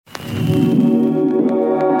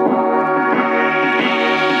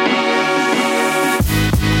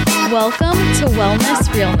to Wellness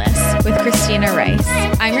Realness with Christina Rice.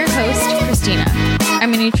 I'm your host, Christina.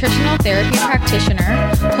 I'm a nutritional therapy practitioner,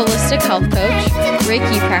 holistic health coach,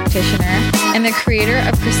 Reiki practitioner, and the creator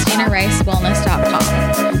of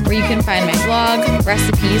ChristinaRiceWellness.com, where you can find my blog,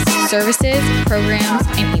 recipes, services, programs,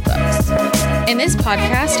 and ebooks. In this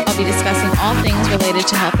podcast, I'll be discussing all things related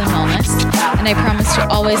to health and wellness, and I promise to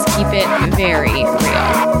always keep it very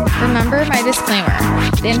real. Remember my disclaimer.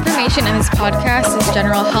 The information in this podcast is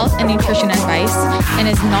general health and nutrition advice and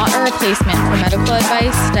is not a replacement for medical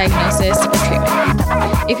advice, diagnosis, or treatment.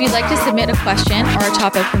 If you'd like to submit a question or a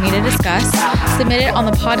topic for me to discuss, submit it on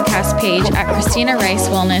the podcast page at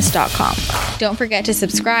ChristinaRiceWellness.com. Don't forget to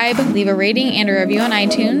subscribe, leave a rating and a review on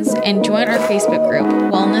iTunes, and join our Facebook group,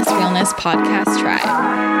 Wellness Realness Podcast Tribe.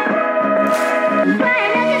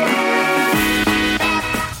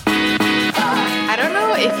 I don't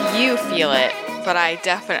know if you feel it, but I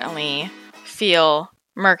definitely feel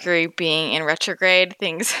Mercury being in retrograde.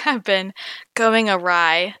 Things have been going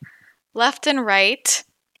awry left and right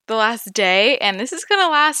the last day, and this is going to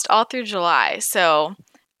last all through July. So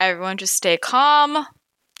everyone just stay calm,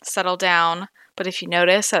 settle down. But if you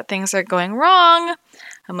notice that things are going wrong,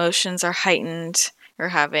 emotions are heightened, you're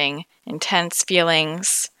having intense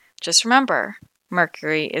feelings, just remember,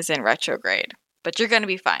 Mercury is in retrograde. But you're going to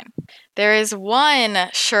be fine. There is one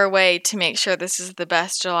sure way to make sure this is the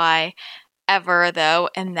best July ever, though,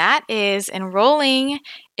 and that is enrolling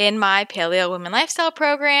in my Paleo Women Lifestyle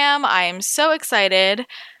program. I am so excited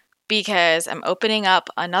because I'm opening up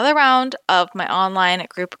another round of my online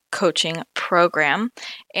group coaching program,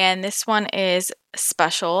 and this one is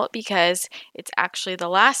special because it's actually the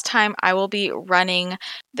last time I will be running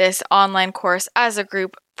this online course as a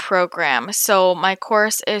group program. So my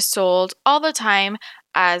course is sold all the time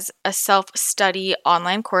as a self-study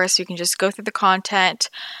online course. You can just go through the content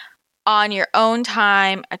on your own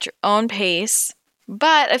time, at your own pace.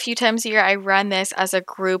 But a few times a year, I run this as a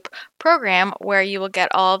group program where you will get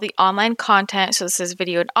all the online content. So this is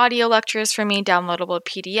video and audio lectures from me, downloadable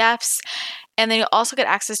PDFs, and then you'll also get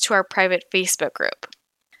access to our private Facebook group.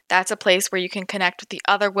 That's a place where you can connect with the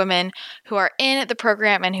other women who are in the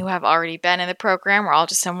program and who have already been in the program. We're all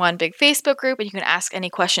just in one big Facebook group, and you can ask any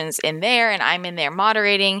questions in there, and I'm in there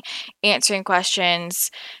moderating, answering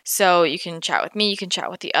questions. So you can chat with me, you can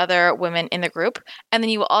chat with the other women in the group, and then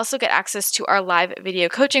you will also get access to our live video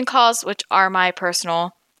coaching calls, which are my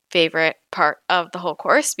personal favorite part of the whole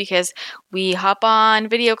course because we hop on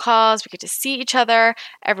video calls, we get to see each other,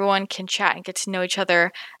 everyone can chat and get to know each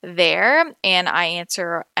other there, and I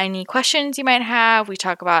answer any questions you might have. We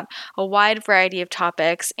talk about a wide variety of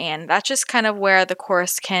topics, and that's just kind of where the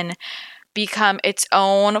course can become its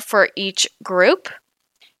own for each group.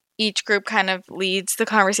 Each group kind of leads the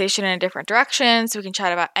conversation in a different direction, so we can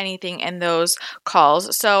chat about anything in those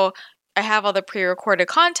calls. So I have all the pre-recorded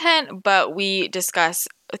content, but we discuss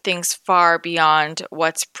things far beyond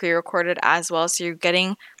what's pre-recorded as well. So you're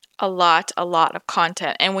getting a lot of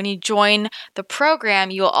content. And when you join the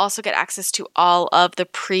program, you will also get access to all of the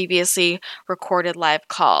previously recorded live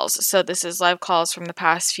calls. So this is live calls from the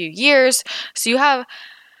past few years. So you have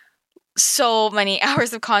so many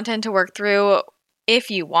hours of content to work through. If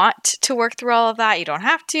you want to work through all of that, you don't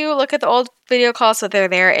have to. Look at the old video calls, so they're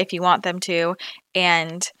there if you want them to.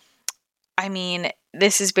 And I mean,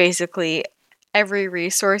 this is basically every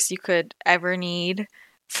resource you could ever need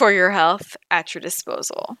for your health at your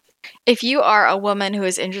disposal. If you are a woman who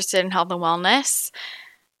is interested in health and wellness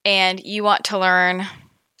and you want to learn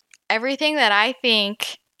everything that I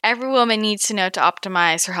think every woman needs to know to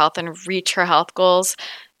optimize her health and reach her health goals,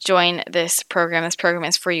 join this program. This program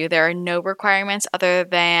is for you. There are no requirements other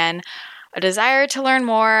than a desire to learn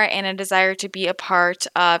more and a desire to be a part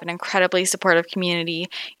of an incredibly supportive community.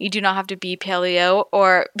 You do not have to be paleo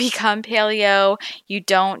or become paleo. You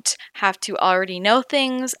don't have to already know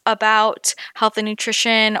things about health and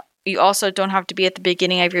nutrition. You also don't have to be at the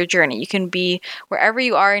beginning of your journey. You can be wherever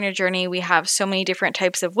you are in your journey. We have so many different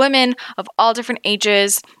types of women of all different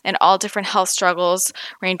ages and all different health struggles,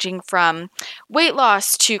 ranging from weight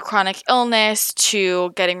loss to chronic illness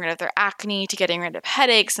to getting rid of their acne to getting rid of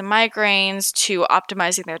headaches and migraines to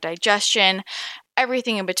optimizing their digestion,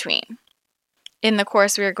 everything in between. In the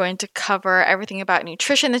course, we are going to cover everything about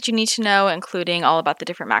nutrition that you need to know, including all about the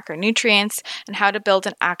different macronutrients and how to build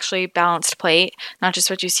an actually balanced plate, not just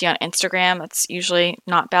what you see on Instagram that's usually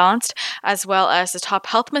not balanced, as well as the top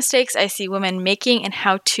health mistakes I see women making and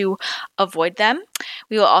how to avoid them.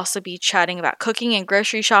 We will also be chatting about cooking and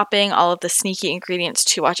grocery shopping, all of the sneaky ingredients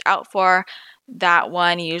to watch out for. That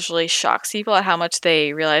one usually shocks people at how much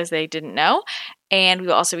they realize they didn't know. And we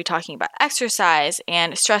will also be talking about exercise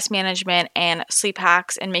and stress management and sleep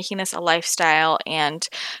hacks and making this a lifestyle and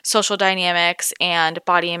social dynamics and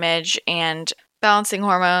body image and balancing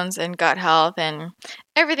hormones and gut health and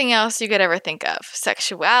everything else you could ever think of.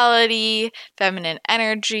 Sexuality, feminine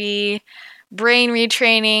energy, brain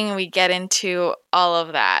retraining. We get into all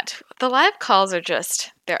of that. The live calls are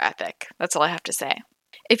they're epic. That's all I have to say.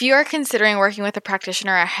 If you are considering working with a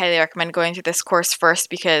practitioner, I highly recommend going through this course first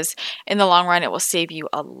because in the long run, it will save you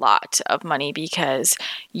a lot of money because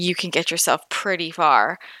you can get yourself pretty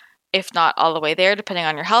far, if not all the way there, depending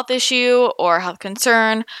on your health issue or health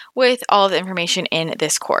concern, with all of the information in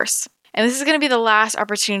this course. And this is going to be the last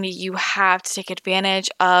opportunity you have to take advantage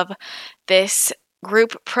of this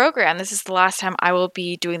group program. This is the last time I will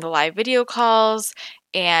be doing the live video calls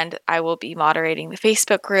and I will be moderating the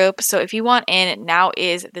Facebook group. So if you want in, now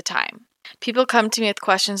is the time. People come to me with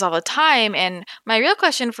questions all the time, and my real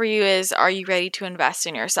question for you is, are you ready to invest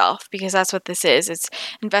in yourself? Because that's what this is. It's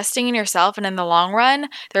investing in yourself, and in the long run,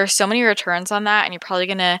 there are so many returns on that, and you're probably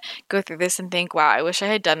going to go through this and think, wow, I wish I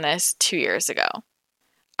had done this 2 years ago.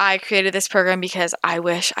 I created this program because I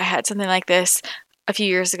wish I had something like this a few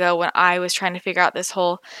years ago when I was trying to figure out this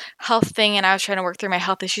whole health thing and I was trying to work through my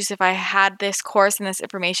health issues. If I had this course and this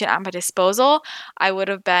information at my disposal, I would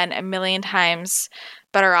have been a million times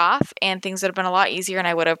better off and things would have been a lot easier and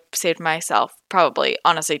I would have saved myself probably,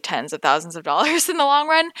 honestly, tens of thousands of dollars in the long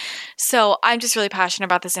run. So I'm just really passionate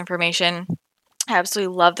about this information. I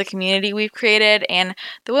absolutely love the community we've created and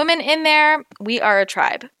the women in there, we are a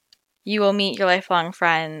tribe. You will meet your lifelong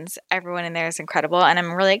friends. Everyone in there is incredible, and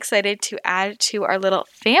I'm really excited to add to our little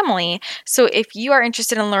family. So if you are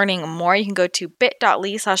interested in learning more, you can go to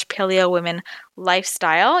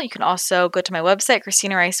bit.ly/paleowomenlifestyle. You can also go to my website,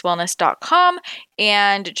 ChristinaRiceWellness.com,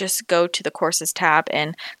 and just go to the courses tab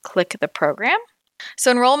and click the program. So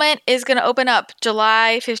enrollment is going to open up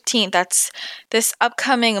July 15th. That's this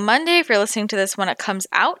upcoming Monday if you're listening to this when it comes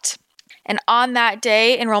out. And on that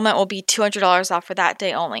day, enrollment will be $200 off for that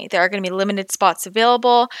day only. There are going to be limited spots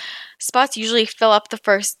available. Spots usually fill up the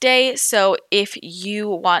first day. So if you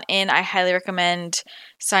want in, I highly recommend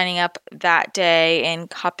signing up that day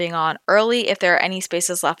and hopping on early. If there are any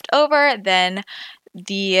spaces left over, then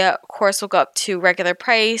the course will go up to regular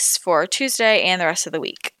price for Tuesday and the rest of the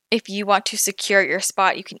week. If you want to secure your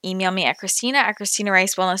spot, you can email me at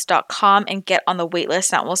christina@christinaricewellness.com and get on the wait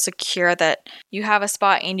list. That will secure that you have a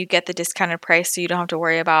spot and you get the discounted price so you don't have to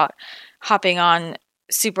worry about hopping on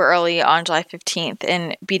super early on July 15th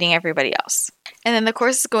and beating everybody else. And then the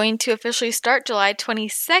course is going to officially start July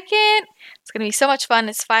 22nd. It's going to be so much fun.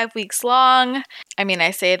 It's 5 weeks long. I mean,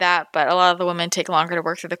 I say that, but a lot of the women take longer to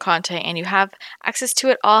work through the content and you have access to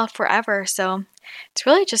it all forever. So it's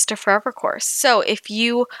really just a forever course. So if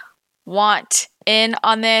you want in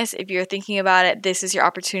on this, if you're thinking about it, this is your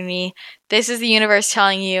opportunity. This is the universe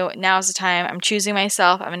telling you, now's the time. I'm choosing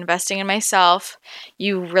myself. I'm investing in myself.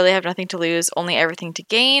 You really have nothing to lose, only everything to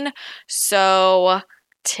gain. So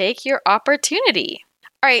take your opportunity.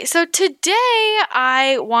 All right, so today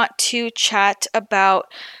I want to chat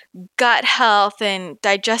about gut health and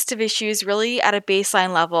digestive issues really at a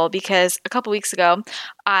baseline level because a couple weeks ago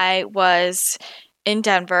I was in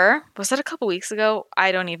Denver. Was that a couple weeks ago?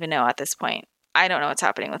 I don't even know at this point. I don't know what's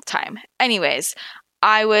happening with time. Anyways,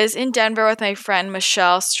 I was in Denver with my friend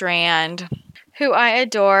Michelle Strand, who I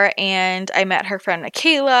adore, and I met her friend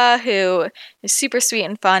Michaela, who is super sweet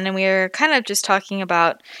and fun, and we were kind of just talking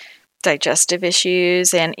about digestive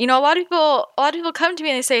issues. And a lot of people come to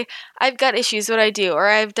me and they say, I've got issues, what do I do? Or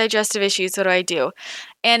I have digestive issues, what do I do?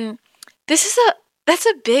 And that's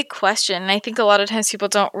a big question. And I think a lot of times people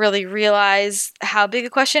don't really realize how big a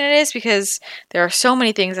question it is because there are so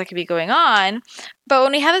many things that could be going on. But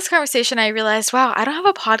when we had this conversation, I realized, wow, I don't have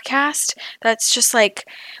a podcast that's just like,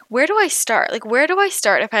 where do I start? Like, where do I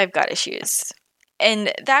start if I've got issues?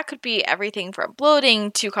 And that could be everything from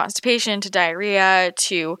bloating to constipation to diarrhea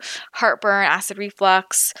to heartburn, acid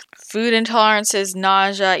reflux, food intolerances,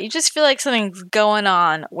 nausea. You just feel like something's going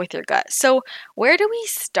on with your gut. So where do we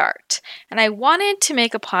start? And I wanted to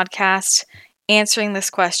make a podcast answering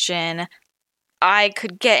this question. I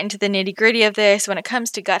could get into the nitty-gritty of this. When it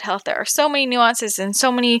comes to gut health, there are so many nuances and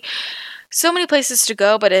so many places to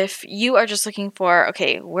go, but if you are just looking for,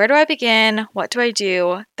 okay, where do I begin? What do I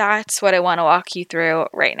do? That's what I want to walk you through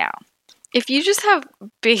right now. If you just have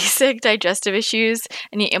basic digestive issues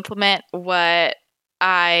and you implement what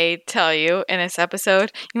I tell you in this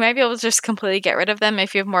episode, you might be able to just completely get rid of them.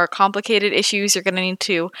 If you have more complicated issues, you're going to need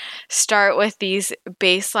to start with these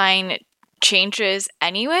baseline changes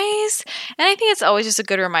anyways. And I think it's always just a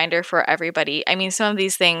good reminder for everybody. I mean, some of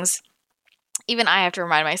these things even I have to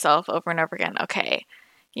remind myself over and over again, okay,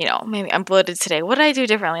 maybe I'm bloated today. What did I do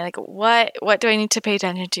differently? Like what do I need to pay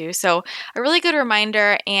attention to? So a really good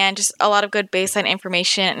reminder and just a lot of good baseline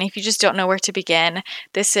information. And if you just don't know where to begin,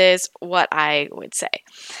 this is what I would say.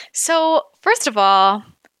 So first of all,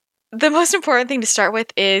 the most important thing to start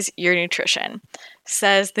with is your nutrition,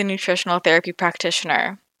 says the nutritional therapy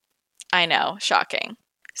practitioner. I know, shocking.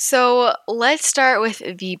 So let's start with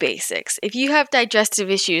the basics. If you have digestive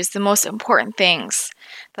issues, the most important things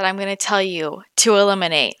that I'm going to tell you to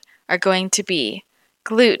eliminate are going to be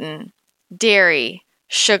gluten, dairy,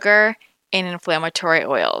 sugar, and inflammatory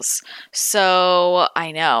oils. So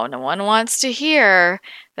I know no one wants to hear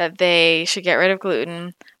that they should get rid of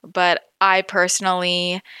gluten, but I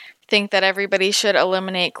personally think that everybody should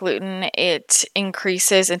eliminate gluten. It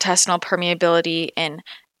increases intestinal permeability in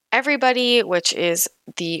everybody, which is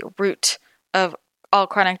the root of all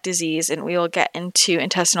chronic disease, and we will get into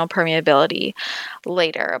intestinal permeability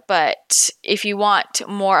later. But if you want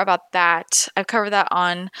more about that, I've covered that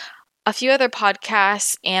on a few other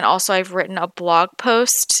podcasts, and also I've written a blog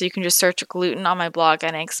post, so you can just search gluten on my blog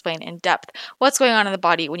and I explain in depth what's going on in the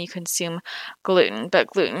body when you consume gluten. But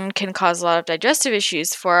gluten can cause a lot of digestive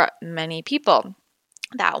issues for many people.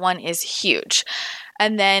 That one is huge.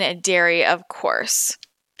 And then dairy, of course.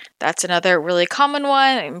 That's another really common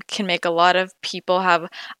one. It can make a lot of people have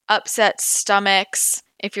upset stomachs.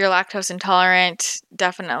 If you're lactose intolerant,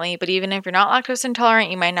 definitely. But even if you're not lactose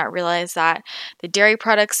intolerant, you might not realize that the dairy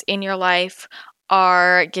products in your life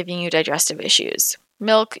are giving you digestive issues.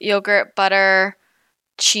 Milk, yogurt, butter,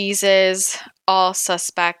 cheeses, all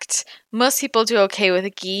suspect. Most people do okay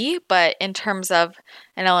with ghee, but in terms of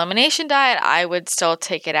an elimination diet, I would still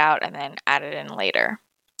take it out and then add it in later.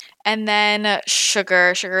 And then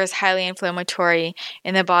sugar. Sugar is highly inflammatory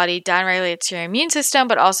in the body, downregulates your immune system,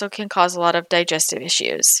 but also can cause a lot of digestive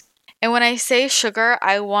issues. And when I say sugar,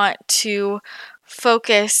 I want to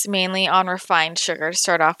focus mainly on refined sugar to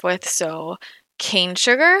start off with. So cane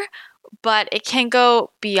sugar, but it can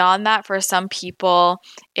go beyond that for some people.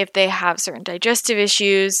 If they have certain digestive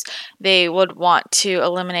issues, they would want to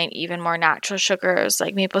eliminate even more natural sugars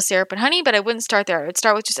like maple syrup and honey, but I wouldn't start there. I would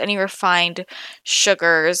start with just any refined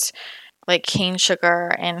sugars like cane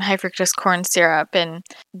sugar and high fructose corn syrup and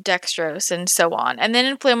dextrose and so on. And then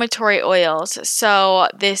inflammatory oils. So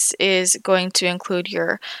this is going to include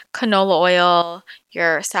your canola oil,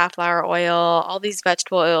 your safflower oil, all these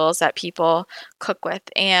vegetable oils that people cook with.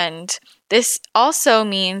 And this also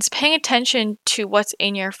means paying attention to what's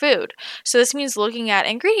in your food. So this means looking at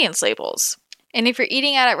ingredients labels. And if you're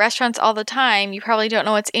eating out at restaurants all the time, you probably don't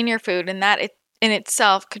know what's in your food, and that in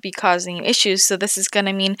itself could be causing you issues. So this is going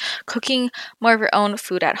to mean cooking more of your own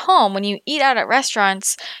food at home. When you eat out at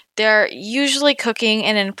restaurants, they're usually cooking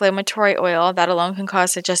in inflammatory oil. That alone can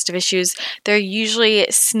cause digestive issues. They're usually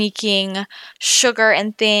sneaking sugar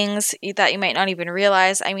and things that you might not even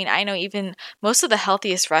realize. I mean, I know even most of the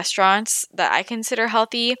healthiest restaurants that I consider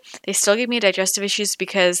healthy, they still give me digestive issues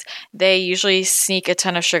because they usually sneak a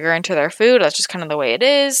ton of sugar into their food. That's just kind of the way it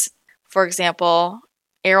is. For example,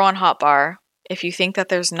 Erewhon Hot Bar. If you think that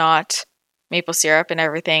there's not maple syrup and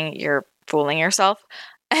everything, you're fooling yourself.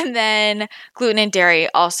 And then gluten and dairy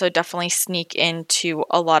also definitely sneak into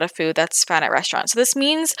a lot of food that's found at restaurants. So this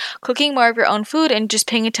means cooking more of your own food and just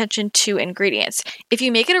paying attention to ingredients. If you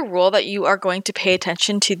make it a rule that you are going to pay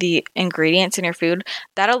attention to the ingredients in your food,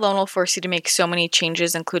 that alone will force you to make so many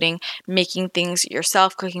changes, including making things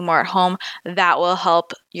yourself, cooking more at home. That will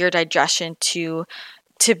help your digestion to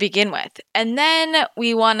begin with. And then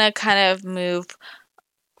we want to kind of move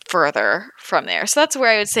further from there. So that's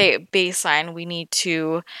where I would say baseline, we need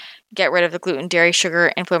to get rid of the gluten, dairy,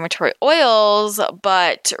 sugar, inflammatory oils.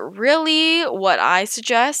 But really what I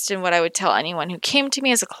suggest and what I would tell anyone who came to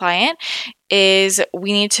me as a client is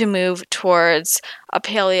we need to move towards a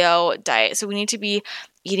paleo diet. So we need to be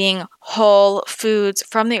eating whole foods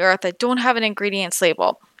from the earth that don't have an ingredients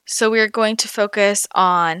label. So we're going to focus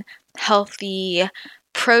on healthy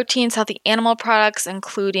proteins, healthy animal products,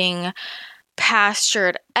 including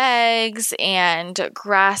pastured eggs and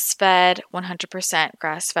grass-fed, 100%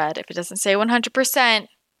 grass-fed. If it doesn't say 100%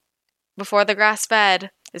 before the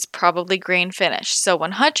grass-fed, it's probably grain finished. So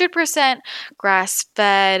 100%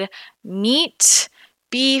 grass-fed meat,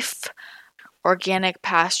 beef, organic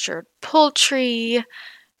pastured poultry,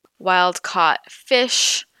 wild-caught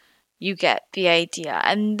fish. You get the idea.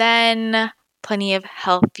 And then plenty of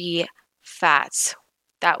healthy fats.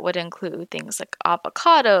 That would include things like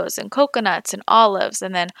avocados and coconuts and olives,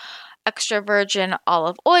 and then extra virgin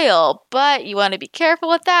olive oil, but you want to be careful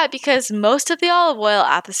with that because most of the olive oil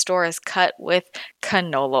at the store is cut with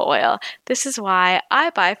canola oil. This is why I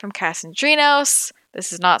buy from Kasandrinos.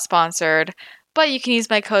 This is not sponsored, but you can use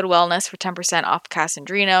my code wellness for 10% off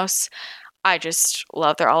Kasandrinos. I just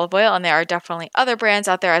love their olive oil, and there are definitely other brands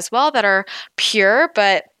out there as well that are pure,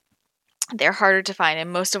 but they're harder to find, and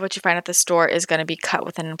most of what you find at the store is going to be cut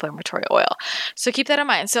with an inflammatory oil. So keep that in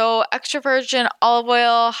mind. So extra virgin olive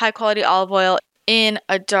oil, high quality olive oil in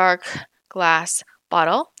a dark glass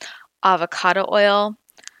bottle, avocado oil,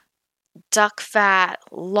 duck fat,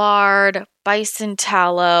 lard, bison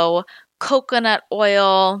tallow, coconut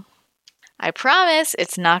oil. I promise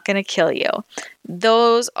it's not going to kill you.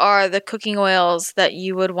 Those are the cooking oils that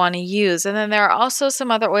you would want to use. And then there are also some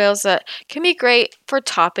other oils that can be great for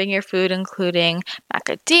topping your food, including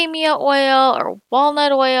macadamia oil or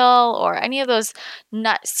walnut oil or any of those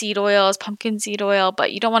nut seed oils, pumpkin seed oil,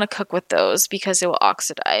 but you don't want to cook with those because it will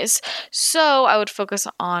oxidize. So I would focus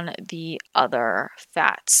on the other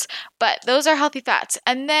fats. But those are healthy fats.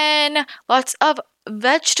 And then lots of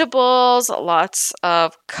vegetables, lots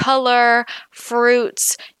of color,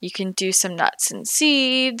 fruits. You can do some nuts and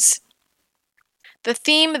seeds. The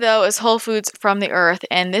theme, though, is whole foods from the earth,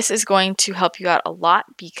 and this is going to help you out a lot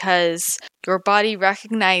because your body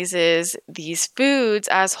recognizes these foods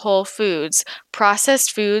as whole foods.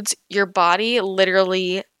 Processed foods, your body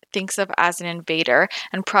literally thinks of as an invader,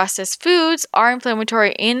 and processed foods are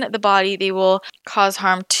inflammatory in the body. They will cause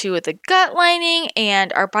harm to the gut lining,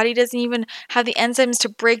 and our body doesn't even have the enzymes to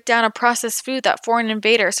break down a processed food, that foreign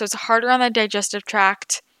invader, so it's harder on the digestive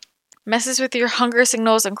tract, messes with your hunger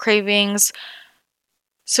signals and cravings.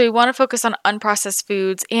 So you want to focus on unprocessed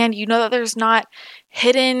foods, and you know that there's not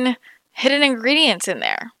hidden ingredients in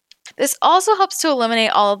there. This also helps to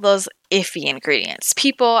eliminate all of those iffy ingredients.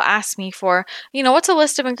 People ask me for, what's a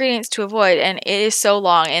list of ingredients to avoid? And it is so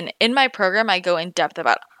long. And in my program, I go in depth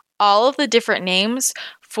about all of the different names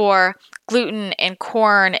for gluten and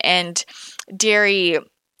corn and dairy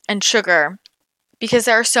and sugar because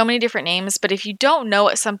there are so many different names. But if you don't know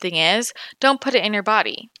what something is, don't put it in your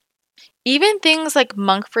body. Even things like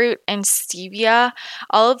monk fruit and stevia,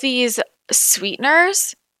 all of these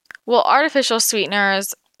sweeteners, artificial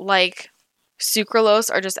sweeteners like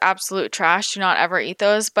sucralose are just absolute trash. Do not ever eat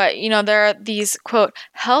those. But, there are these, quote,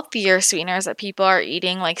 healthier sweeteners that people are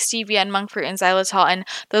eating, like stevia and monk fruit and xylitol, and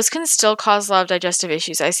those can still cause a lot of digestive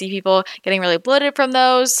issues. I see people getting really bloated from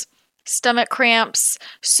those, stomach cramps.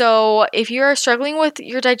 So if you're struggling with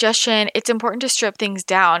your digestion, it's important to strip things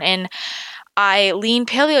down. And I lean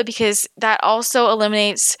paleo because that also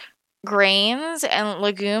eliminates grains and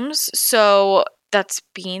legumes. So that's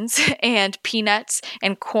beans and peanuts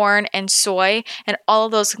and corn and soy, and all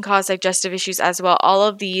of those can cause digestive issues as well. All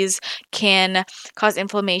of these can cause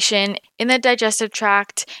inflammation in the digestive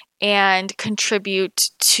tract and contribute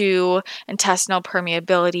to intestinal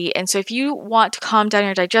permeability. And so if you want to calm down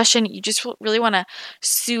your digestion, you just really want to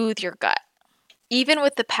soothe your gut. Even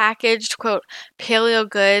with the packaged, quote, paleo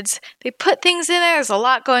goods, they put things in there. There's a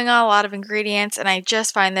lot going on, a lot of ingredients, and I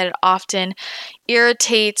just find that it often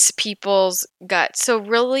irritates people's guts. So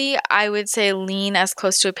really, I would say lean as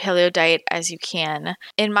close to a paleo diet as you can.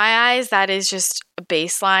 In my eyes, that is just a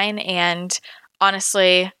baseline, and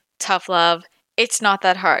honestly, tough love. It's not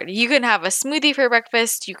that hard. You can have a smoothie for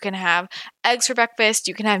breakfast. You can have eggs for breakfast.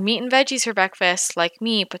 You can have meat and veggies for breakfast, like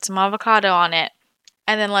me, put some avocado on it.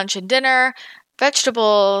 And then lunch and dinner,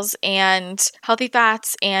 vegetables and healthy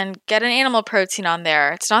fats, and get an animal protein on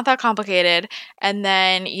there. It's not that complicated. And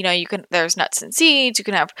then, there's nuts and seeds. You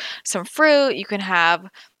can have some fruit. You can have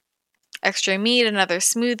extra meat, another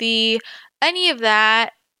smoothie. Any of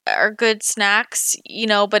that are good snacks,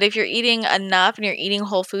 but if you're eating enough and you're eating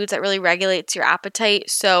whole foods, that really regulates your appetite.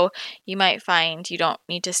 So you might find you don't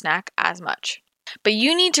need to snack as much. But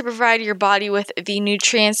you need to provide your body with the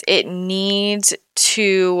nutrients it needs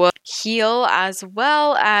to heal, as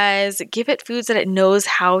well as give it foods that it knows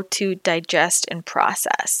how to digest and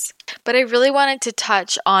process. But I really wanted to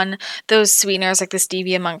touch on those sweeteners like the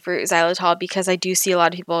stevia, monk fruit, xylitol, because I do see a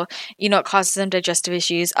lot of people, it causes them digestive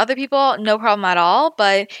issues. Other people, no problem at all,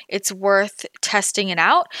 but it's worth testing it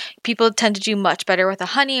out. People tend to do much better with a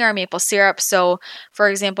honey or maple syrup. So, for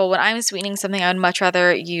example, when I'm sweetening something, I would much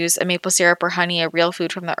rather use a maple syrup or honey, a real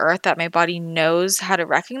food from the earth that my body knows how to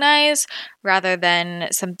recognize, rather than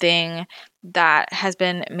something that has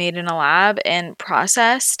been made in a lab and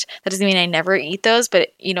processed. That doesn't mean I never eat those, but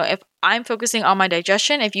if I'm focusing on my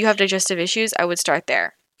digestion, if you have digestive issues, I would start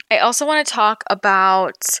there. I also want to talk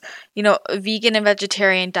about, vegan and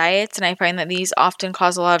vegetarian diets, and I find that these often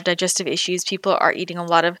cause a lot of digestive issues. People are eating a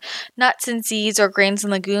lot of nuts and seeds or grains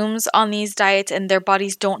and legumes on these diets, and their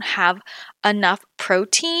bodies don't have enough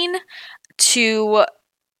protein to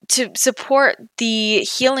support the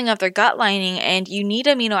healing of their gut lining, and you need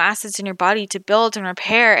amino acids in your body to build and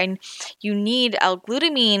repair, and you need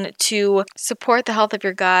L-glutamine to support the health of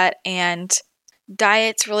your gut, and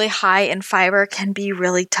diets really high in fiber can be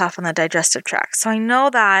really tough on the digestive tract. So I know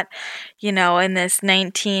that, in this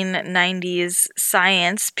 1990s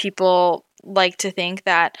science, people like to think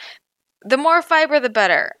that the more fiber, the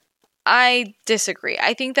better. I disagree.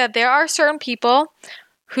 I think that there are certain people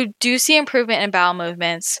who do see improvement in bowel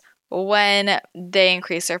movements when they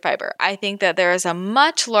increase their fiber. I think that there is a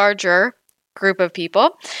much larger group of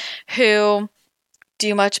people who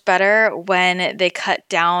do much better when they cut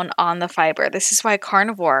down on the fiber. This is why the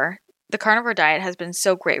carnivore diet has been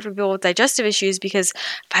so great for people with digestive issues, because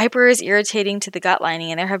fiber is irritating to the gut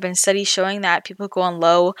lining, and there have been studies showing that people who go on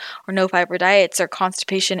low or no fiber diets, their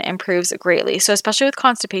constipation improves greatly. So especially with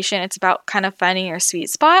constipation, it's about kind of finding your sweet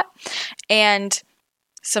spot, and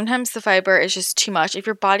sometimes the fiber is just too much. If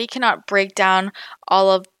your body cannot break down all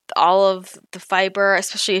of the fiber,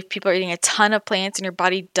 especially if people are eating a ton of plants and your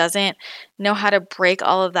body doesn't know how to break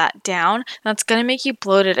all of that down, that's going to make you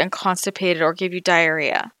bloated and constipated or give you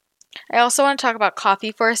diarrhea. I also want to talk about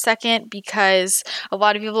coffee for a second, because a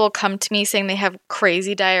lot of people will come to me saying they have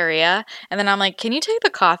crazy diarrhea, and then I'm like, can you take the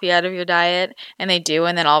coffee out of your diet? And they do,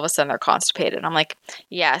 and then all of a sudden they're constipated. And I'm like,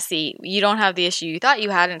 yeah, see, you don't have the issue you thought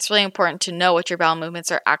you had, and it's really important to know what your bowel movements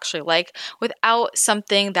are actually like without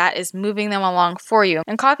something that is moving them along for you.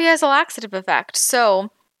 And coffee has a laxative effect,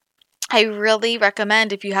 so I really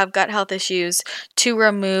recommend, if you have gut health issues, to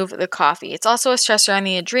remove the coffee. It's also a stressor on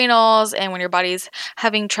the adrenals, and when your body's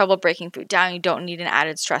having trouble breaking food down, you don't need an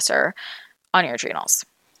added stressor on your adrenals.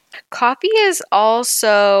 Coffee is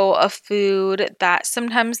also a food that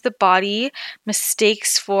sometimes the body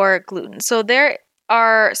mistakes for gluten. So there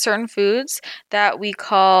are certain foods that we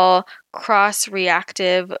call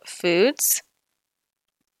cross-reactive foods.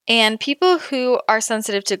 And people who are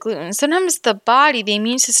sensitive to gluten, sometimes the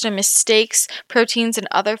immune system mistakes proteins in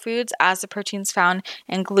other foods as the proteins found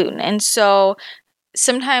in gluten. And so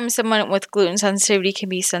sometimes someone with gluten sensitivity can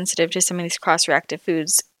be sensitive to some of these cross-reactive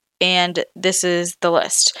foods. And this is the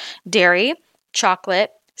list: dairy,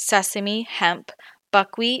 chocolate, sesame, hemp,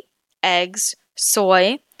 buckwheat, eggs,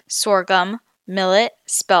 soy, sorghum, millet,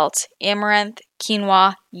 spelt, amaranth,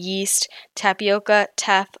 quinoa, yeast, tapioca,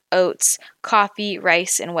 teff, oats, coffee,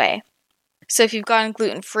 rice, and whey. So if you've gone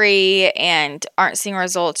gluten-free and aren't seeing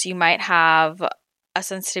results, you might have a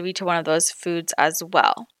sensitivity to one of those foods as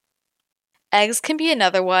well. Eggs can be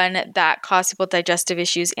another one that causes people digestive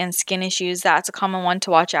issues and skin issues. That's a common one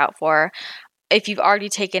to watch out for. If you've already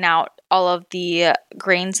taken out all of the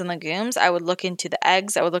grains and legumes, I would look into the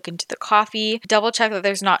eggs. I would look into the coffee. Double check that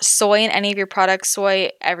there's not soy in any of your products.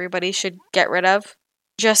 Soy, everybody should get rid of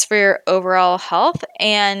just for your overall health.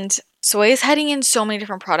 And soy is heading in so many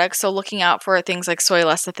different products. So looking out for things like soy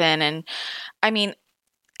lecithin. And I mean,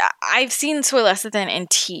 I've seen soy lecithin in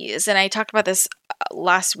teas, and I talked about this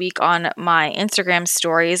last week on my Instagram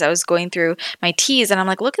stories. I was going through my teas, and I'm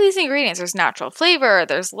like, look at these ingredients. There's natural flavor,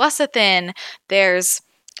 there's lecithin, there's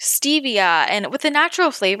stevia, and with the natural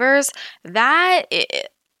flavors,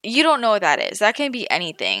 you don't know what that is. That can be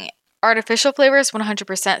anything. Artificial flavors,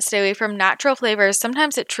 100% stay away from. Natural flavors,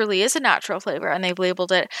 sometimes it truly is a natural flavor, and they've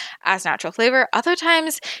labeled it as natural flavor. Other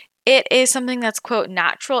times, it is something that's, quote,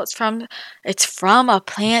 natural. It's from a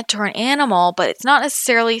plant or an animal, but it's not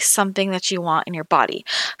necessarily something that you want in your body.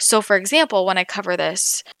 So, for example, when I cover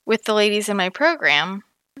this with the ladies in my program,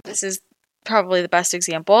 this is probably the best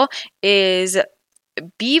example, is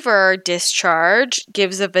beaver discharge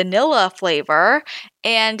gives a vanilla flavor,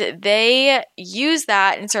 and they use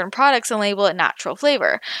that in certain products and label it natural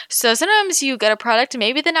flavor. So sometimes you get a product and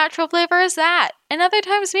maybe the natural flavor is that, and other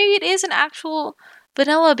times maybe it is an actual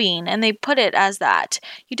vanilla bean and they put it as that.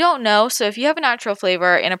 You don't know. So if you have a natural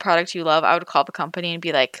flavor in a product you love, I would call the company and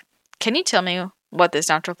be like, can you tell me what this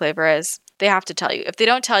natural flavor is? They have to tell you. If they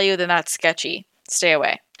don't tell you, then that's sketchy. Stay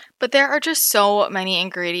away. But there are just so many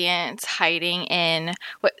ingredients hiding in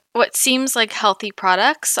what seems like healthy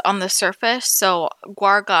products on the surface. So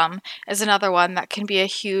guar gum is another one that can be a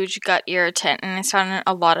huge gut irritant, and it's found in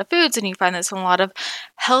a lot of foods, and you find this in a lot of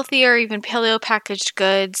healthier, even paleo packaged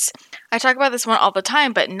goods. I talk about this one all the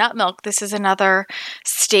time, but nut milk, this is another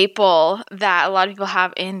staple that a lot of people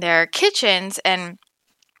have in their kitchens, and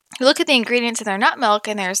you look at the ingredients in their nut milk,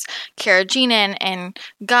 and there's carrageenan and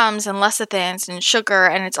gums and lecithins and sugar,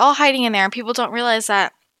 and it's all hiding in there, and people don't realize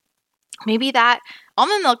that Maybe that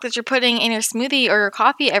almond milk that you're putting in your smoothie or your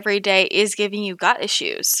coffee every day is giving you gut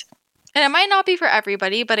issues. And it might not be for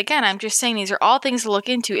everybody, but again, I'm just saying these are all things to look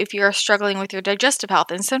into if you are struggling with your digestive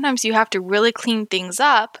health. And sometimes you have to really clean things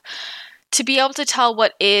up to be able to tell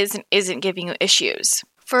what is and isn't giving you issues.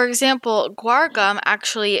 For example, guar gum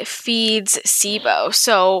actually feeds SIBO.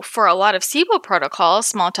 So for a lot of SIBO protocols,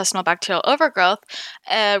 small intestinal bacterial overgrowth,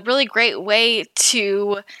 a really great way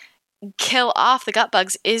to kill off the gut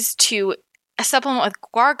bugs is to supplement with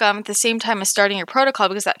guar gum at the same time as starting your protocol,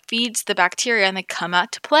 because that feeds the bacteria and they come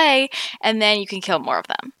out to play, and then you can kill more of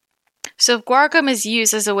them. So if guar gum is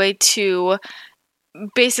used as a way to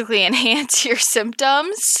basically enhance your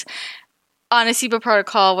symptoms on a SIBO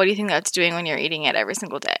protocol, what do you think that's doing when you're eating it every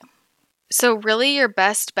single day? So really your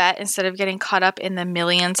best bet, instead of getting caught up in the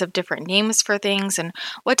millions of different names for things and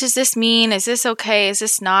what does this mean? Is this okay? Is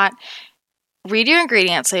this not? Read your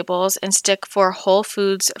ingredients labels and stick for whole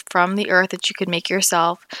foods from the earth that you could make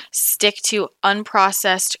yourself. Stick to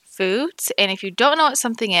unprocessed foods. And if you don't know what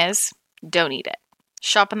something is, don't eat it.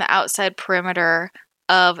 Shop on the outside perimeter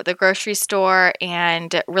of the grocery store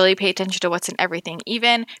and really pay attention to what's in everything.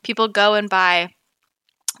 Even people go and buy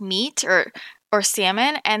meat or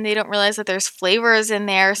salmon and they don't realize that there's flavors in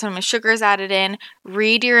there, some sugar's added in.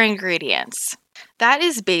 Read your ingredients. That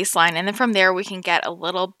is baseline. And then from there we can get a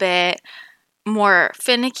little bit more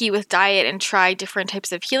finicky with diet and try different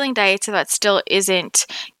types of healing diets so that still isn't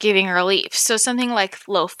giving relief. So something like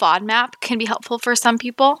low FODMAP can be helpful for some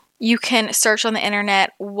people. You can search on the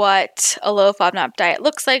internet what a low FODMAP diet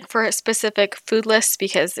looks like for specific food lists,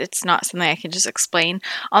 because it's not something I can just explain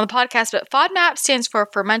on the podcast. But FODMAP stands for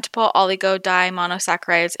fermentable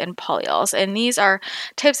oligomonosaccharides and polyols. And these are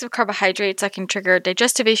types of carbohydrates that can trigger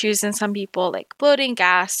digestive issues in some people, like bloating,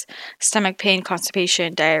 gas, stomach pain,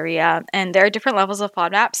 constipation, diarrhea. And there are different levels of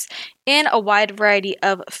FODMAPs in a wide variety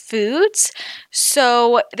of foods.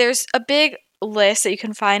 So there's a big list that you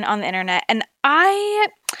can find on the internet. And I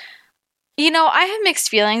have mixed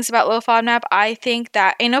feelings about low FODMAP. I think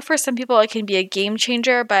that, I know for some people it can be a game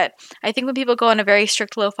changer, but I think when people go on a very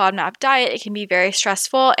strict low FODMAP diet, it can be very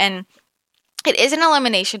stressful, and it is an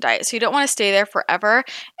elimination diet, so you don't want to stay there forever,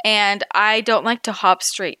 and I don't like to hop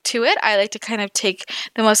straight to it. I like to kind of take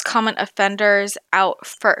the most common offenders out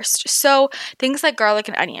first. So things like garlic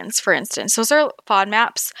and onions, for instance, those are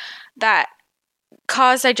FODMAPs that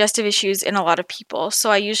cause digestive issues in a lot of people.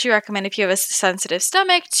 So I usually recommend, if you have a sensitive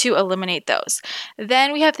stomach, to eliminate those.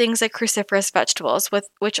 Then we have things like cruciferous vegetables,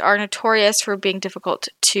 which are notorious for being difficult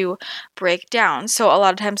to break down. So a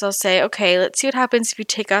lot of times I'll say, okay, let's see what happens if you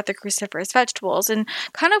take out the cruciferous vegetables, and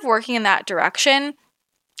kind of working in that direction.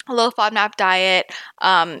 A low FODMAP diet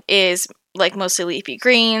is like mostly leafy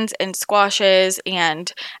greens and squashes,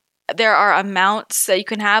 and there are amounts that you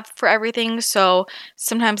can have for everything, so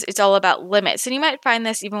sometimes it's all about limits. And you might find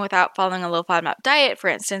this even without following a low FODMAP diet, for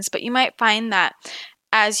instance, but you might find that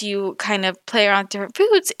as you kind of play around with different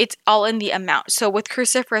foods, it's all in the amount. So with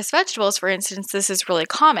cruciferous vegetables, for instance, this is really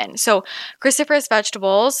common. So cruciferous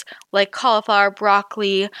vegetables like cauliflower,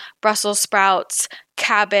 broccoli, Brussels sprouts,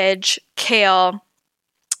 cabbage, kale,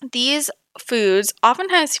 these foods,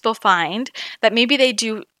 oftentimes people find that maybe they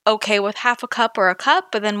do okay with half a cup or a cup,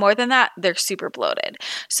 but then more than that, they're super bloated.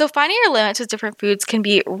 So finding your limits with different foods can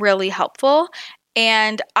be really helpful.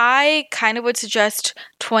 And I kind of would suggest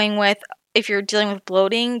toying with, if you're dealing with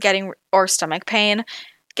bloating, or stomach pain,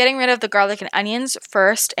 getting rid of the garlic and onions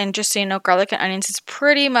first. And just so you know, garlic and onions is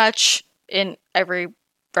pretty much in every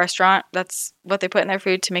restaurant. That's what they put in their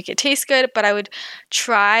food to make it taste good. But I would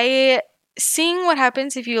try seeing what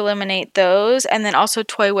happens if you eliminate those, and then also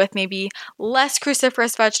toy with maybe less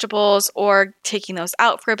cruciferous vegetables or taking those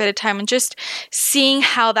out for a bit of time and just seeing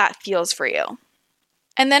how that feels for you.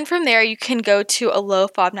 And then from there, you can go to a low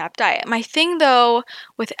FODMAP diet. My thing, though,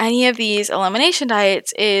 with any of these elimination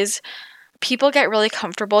diets is people get really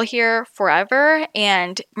comfortable here forever.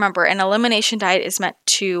 And remember, an elimination diet is meant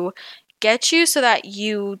to get you so that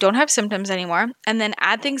you don't have symptoms anymore, and then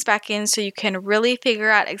add things back in so you can really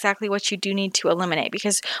figure out exactly what you do need to eliminate,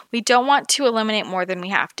 because we don't want to eliminate more than we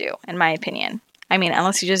have to, in my opinion. I mean,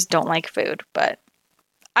 unless you just don't like food, but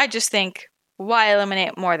I just think, why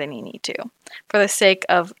eliminate more than you need to for the sake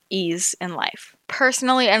of ease in life?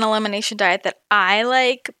 Personally, an elimination diet that I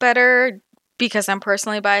like better, because I'm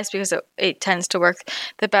personally biased, because it tends to work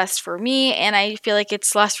the best for me, and I feel like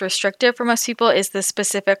it's less restrictive for most people, is the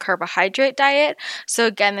specific carbohydrate diet. So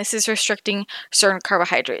again, this is restricting certain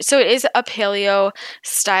carbohydrates. So it is a paleo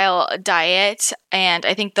style diet, and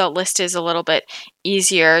I think the list is a little bit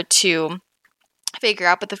easier to figure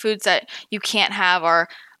out, but the foods that you can't have are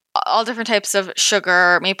all different types of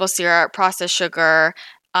sugar, maple syrup, processed sugar,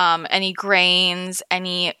 any grains,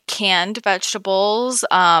 any canned vegetables,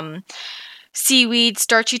 seaweed,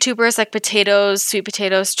 starchy tubers like potatoes, sweet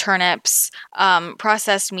potatoes, turnips,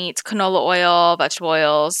 processed meats, canola oil, vegetable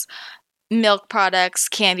oils, milk products,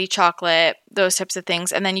 candy, chocolate, those types of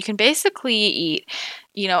things. And then you can basically eat,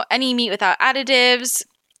 any meat without additives.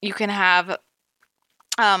 You can have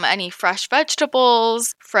any fresh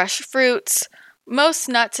vegetables, fresh fruits, most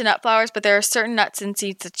nuts and nut flours, but there are certain nuts and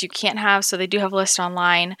seeds that you can't have, so they do have a list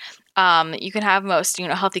online. You can have most,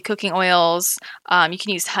 healthy cooking oils. You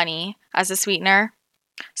can use honey as a sweetener.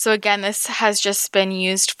 So again, this has just been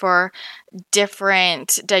used for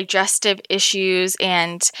different digestive issues,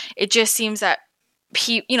 and it just seems that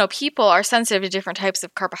people are sensitive to different types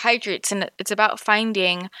of carbohydrates, and it's about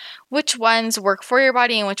finding which ones work for your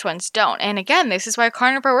body and which ones don't. And again, this is why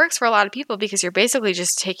carnivore works for a lot of people, because you're basically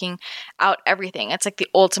just taking out everything. It's like the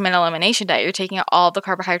ultimate elimination diet. You're taking out all the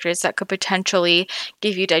carbohydrates that could potentially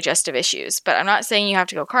give you digestive issues. But I'm not saying you have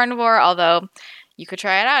to go carnivore, although you could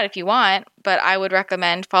try it out if you want, but I would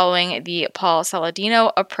recommend following the Paul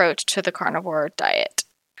Saladino approach to the carnivore diet.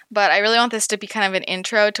 But I really want this to be kind of an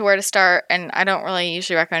intro to where to start, and I don't really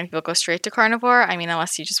usually recommend people go straight to carnivore. I mean,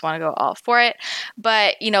 unless you just want to go all for it.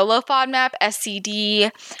 But, low FODMAP,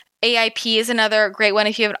 SCD, AIP is another great one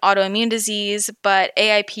if you have an autoimmune disease, but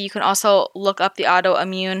AIP, you can also look up the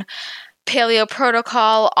autoimmune paleo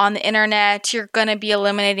protocol on the internet. You're going to be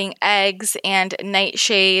eliminating eggs and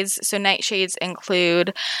nightshades. So nightshades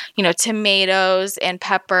include, tomatoes and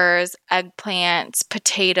peppers, eggplants,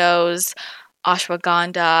 potatoes,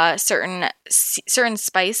 ashwagandha, certain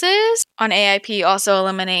spices. On AIP, also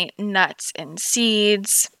eliminate nuts and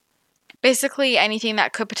seeds. Basically anything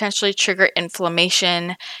that could potentially trigger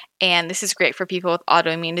inflammation. And this is great for people with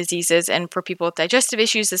autoimmune diseases, and for people with digestive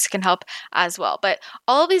issues, this can help as well. But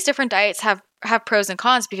all of these different diets have pros and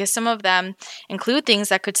cons, because some of them include things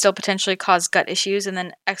that could still potentially cause gut issues and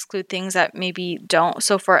then exclude things that maybe don't.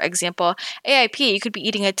 So for example, AIP, you could be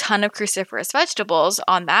eating a ton of cruciferous vegetables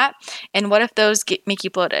on that. And what if those make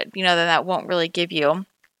you bloated? Then that won't really give you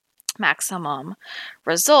maximum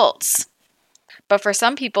results. But for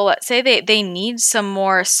some people, let's say they need some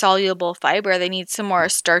more soluble fiber, they need some more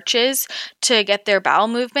starches to get their bowel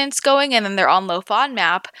movements going, and then they're on low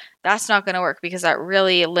FODMAP, that's not going to work, because that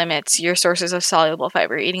really limits your sources of soluble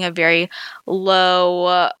fiber. You're eating a very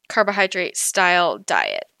low carbohydrate style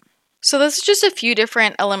diet. So those are just a few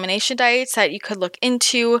different elimination diets that you could look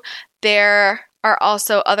into. There are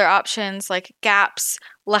also other options like GAPS,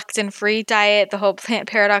 lectin-free diet, the whole plant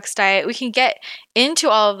paradox diet. We can get into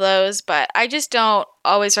all of those, but I just don't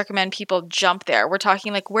always recommend people jump there. We're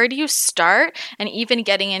talking like, where do you start? And even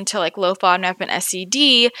getting into like low FODMAP and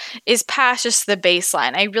SCD is past just the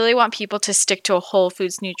baseline. I really want people to stick to a whole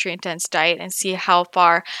foods nutrient-dense diet and see how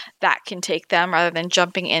far that can take them, rather than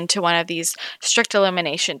jumping into one of these strict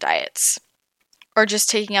elimination diets. Or just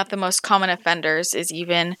taking out the most common offenders is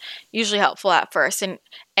even usually helpful at first,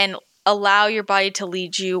 and allow your body to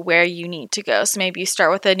lead you where you need to go. So maybe you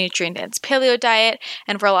start with a nutrient-dense paleo diet,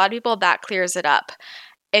 and for a lot of people, that clears it up.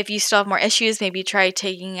 If you still have more issues, maybe try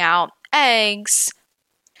taking out eggs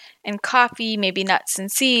and coffee, maybe nuts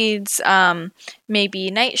and seeds,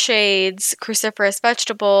 maybe nightshades, cruciferous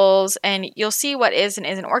vegetables, and you'll see what is and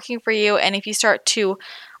isn't working for you. And if you start to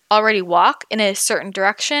already walk in a certain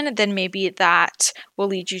direction, then maybe that will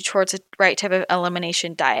lead you towards a right type of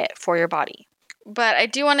elimination diet for your body. But I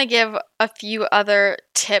do want to give a few other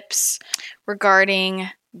tips regarding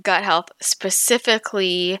gut health,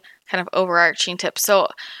 specifically kind of overarching tips. So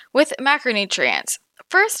with macronutrients,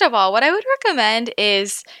 first of all, what I would recommend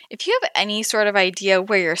is if you have any sort of idea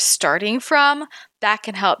where you're starting from, that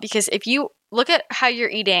can help. Because if you look at how you're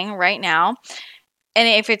eating right now, and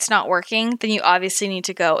if it's not working, then you obviously need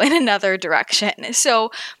to go in another direction. So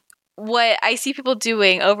what I see people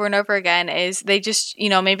doing over and over again is they just,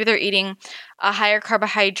 maybe they're eating a higher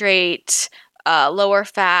carbohydrate, lower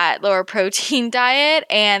fat, lower protein diet,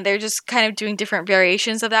 and they're just kind of doing different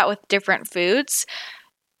variations of that with different foods.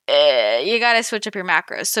 You got to switch up your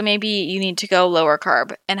macros. So maybe you need to go lower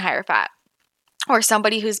carb and higher fat. Or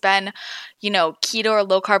somebody who's been, keto or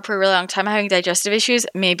low carb for a really long time having digestive issues,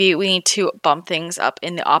 maybe we need to bump things up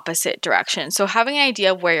in the opposite direction. So having an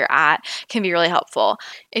idea of where you're at can be really helpful.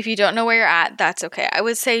 If you don't know where you're at, that's okay. I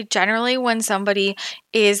would say generally when somebody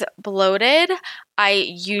is bloated, I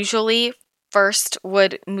usually first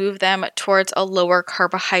would move them towards a lower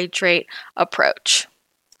carbohydrate approach.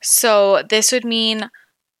 So this would mean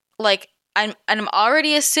like I'm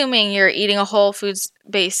already assuming you're eating a whole foods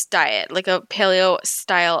based diet, like a paleo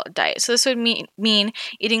style diet. So this would mean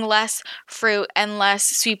eating less fruit and less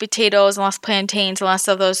sweet potatoes and less plantains and less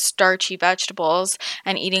of those starchy vegetables,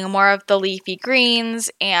 and eating more of the leafy greens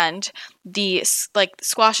and the like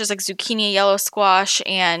squashes like zucchini, yellow squash,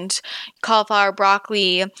 and cauliflower,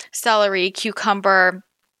 broccoli, celery, cucumber,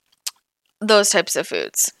 those types of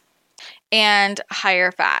foods, and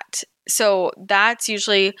higher fat. So that's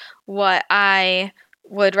usually what I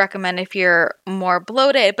would recommend if you're more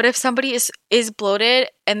bloated. But if somebody is bloated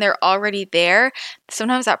and they're already there,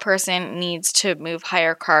 sometimes that person needs to move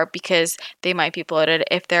higher carb because they might be bloated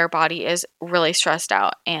if their body is really stressed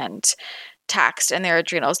out and taxed and their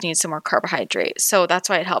adrenals need some more carbohydrate. So that's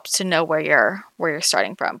why it helps to know where you're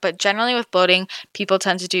starting from. But generally with bloating, people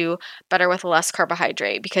tend to do better with less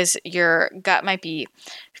carbohydrate because your gut might be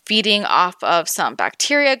feeding off of some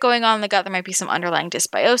bacteria going on in the gut. There might be some underlying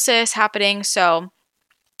dysbiosis happening. So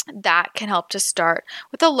that can help to start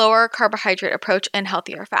with a lower carbohydrate approach and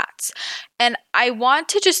healthier fats. And I want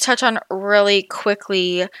to just touch on really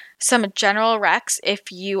quickly some general recs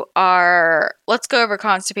if you are, let's go over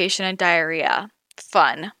constipation and diarrhea.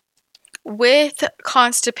 Fun. With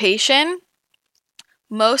constipation,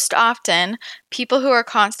 most often, people who are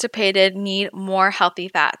constipated need more healthy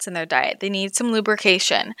fats in their diet. They need some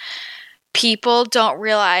lubrication. People don't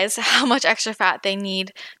realize how much extra fat they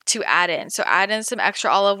need to add in. So add in some extra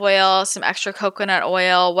olive oil, some extra coconut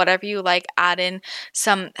oil, whatever you like. Add in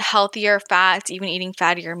some healthier fats, even eating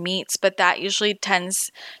fattier meats. But that usually tends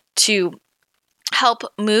to help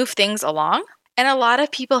move things along. And a lot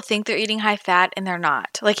of people think they're eating high fat and they're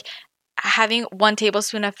not. Like having 1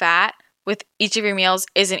 tablespoon of fat with each of your meals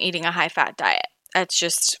isn't eating a high fat diet. That's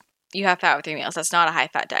just, you have fat with your meals. That's not a high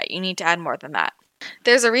fat diet. You need to add more than that.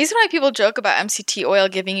 There's a reason why people joke about MCT oil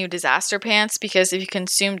giving you disaster pants, because if you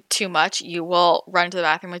consume too much, you will run to the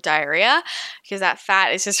bathroom with diarrhea because that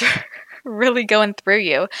fat is just really going through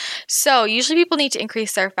you. So usually people need to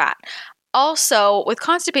increase their fat. Also, with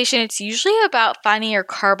constipation, it's usually about finding your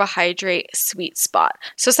carbohydrate sweet spot.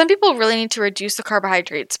 So some people really need to reduce the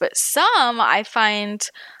carbohydrates, but some, I find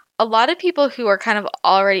a lot of people who are kind of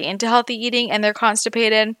already into healthy eating and they're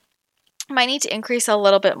constipated might need to increase a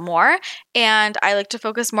little bit more. And I like to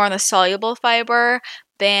focus more on the soluble fiber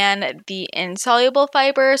than the insoluble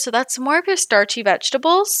fiber. So that's more of your starchy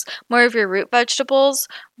vegetables, more of your root vegetables,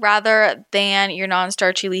 rather than your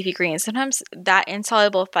non-starchy leafy greens. Sometimes that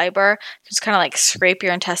insoluble fiber just kind of like scrape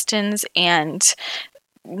your intestines and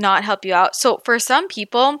not help you out. So for some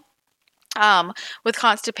people, with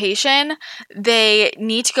constipation, they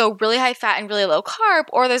need to go really high fat and really low carb,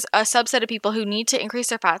 or there's a subset of people who need to increase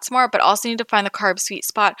their fats more, but also need to find the carb sweet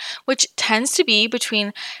spot, which tends to be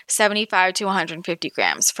between 75 to 150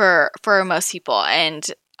 grams for most people. And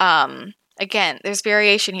again, there's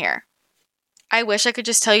variation here. I wish I could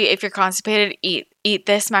just tell you if you're constipated, eat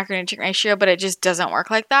this macronutrient ratio, but it just doesn't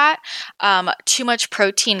work like that. Too much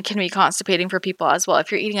protein can be constipating for people as well.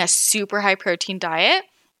 If you're eating a super high protein diet,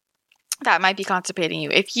 that might be constipating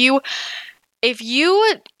you. If you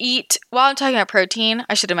eat, while I'm talking about protein,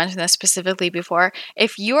 I should have mentioned this specifically before.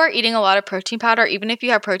 If you are eating a lot of protein powder, even if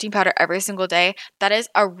you have protein powder every single day, that is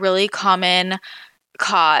a really common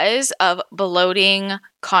cause of bloating,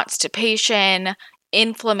 constipation,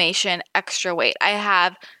 inflammation, extra weight. I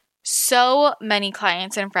have so many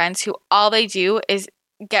clients and friends who all they do is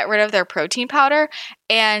get rid of their protein powder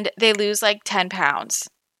and they lose like 10 pounds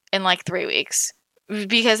in like 3 weeks.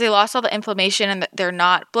 Because they lost all the inflammation and they're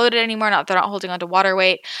not bloated anymore, they're not holding on to water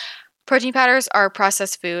weight. Protein powders are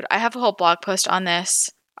processed food. I have a whole blog post on this.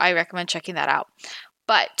 I recommend checking that out.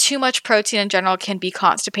 But too much protein in general can be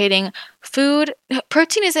constipating.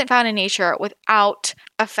 Protein isn't found in nature without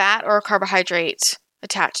a fat or a carbohydrate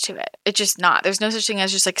attached to it. It's just not. There's no such thing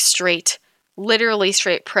as just like literally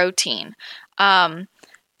straight protein.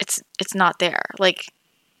 It's not there. Like,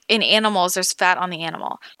 in animals, there's fat on the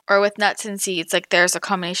animal. Or with nuts and seeds, like there's a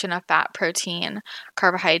combination of fat, protein,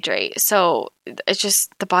 carbohydrate. So it's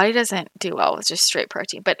just, the body doesn't do well with just straight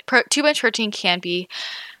protein. But too much protein can be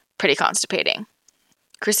pretty constipating.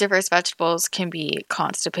 Cruciferous vegetables can be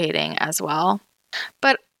constipating as well.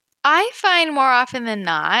 But I find more often than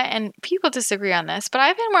not, and people disagree on this, but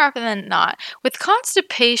I find more often than not, with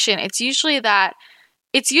constipation, it's usually that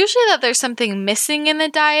there's something missing in the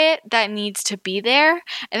diet that needs to be there.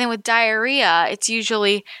 And then with diarrhea, it's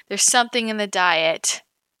usually there's something in the diet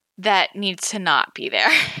that needs to not be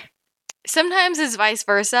there. Sometimes it's vice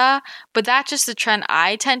versa, but that's just the trend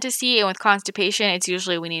I tend to see. And with constipation, it's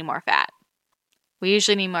usually we need more fat. We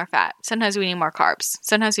usually need more fat. Sometimes we need more carbs.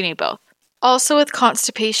 Sometimes we need both. Also with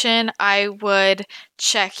constipation, I would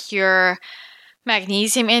check your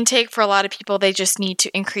magnesium intake. For a lot of people, they just need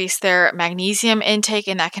to increase their magnesium intake,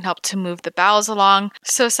 and that can help to move the bowels along.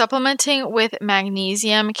 So supplementing with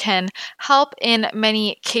magnesium can help in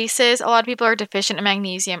many cases. A lot of people are deficient in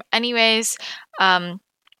magnesium anyways.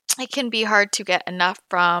 It can be hard to get enough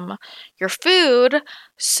from your food,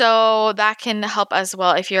 so that can help as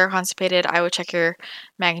well. If you're constipated, I would check your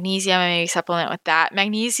magnesium and maybe supplement with that.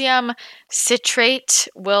 Magnesium citrate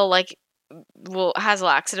has a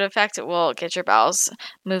laxative effect. It will get your bowels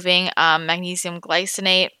moving. Magnesium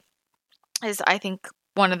glycinate is, I think,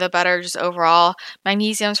 one of the better just overall.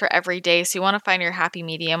 Magnesium's for every day, so you want to find your happy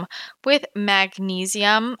medium with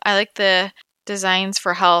magnesium. I like the Designs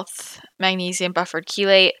for Health magnesium buffered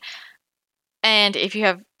chelate. And if you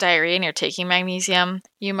have diarrhea and you're taking magnesium,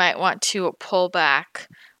 you might want to pull back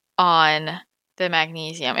on the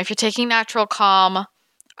magnesium. If you're taking Natural Calm,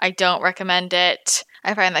 I don't recommend it.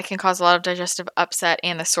 I find that can cause a lot of digestive upset,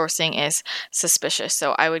 and the sourcing is suspicious.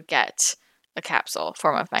 So I would get a capsule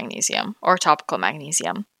form of magnesium or topical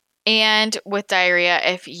magnesium. And with diarrhea,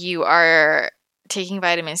 if you are taking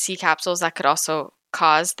vitamin C capsules, that could also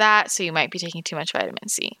cause that. So you might be taking too much vitamin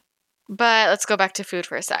C. But let's go back to food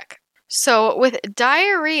for a sec. So with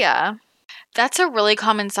diarrhea, that's a really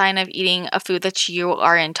common sign of eating a food that you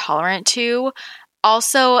are intolerant to.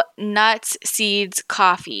 Also, nuts, seeds,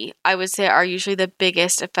 coffee, I would say are usually the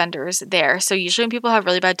biggest offenders there. So usually when people have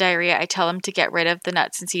really bad diarrhea, I tell them to get rid of the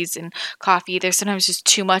nuts and seeds and coffee. There's sometimes just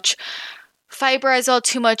too much fiber as well,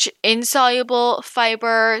 too much insoluble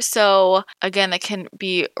fiber. So again, that can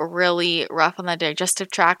be really rough on the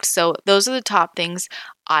digestive tract. So those are the top things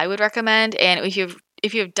I would recommend. And if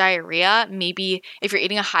you have diarrhea, maybe if you're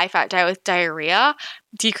eating a high-fat diet with diarrhea,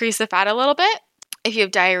 decrease the fat a little bit. If you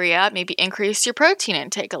have diarrhea, maybe increase your protein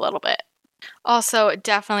intake a little bit. Also,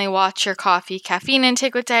 definitely watch your caffeine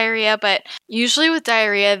intake with diarrhea, but usually with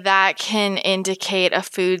diarrhea, that can indicate a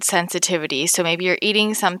food sensitivity. So maybe you're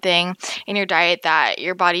eating something in your diet that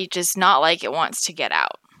your body just not like, it wants to get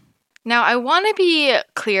out. Now, I want to be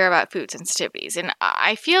clear about food sensitivities, and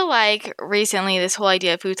I feel like recently this whole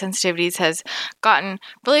idea of food sensitivities has gotten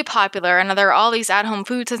really popular, and there are all these at-home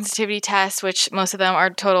food sensitivity tests, which most of them are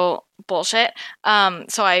total bullshit,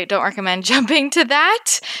 so I don't recommend jumping to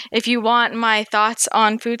that. If you want my thoughts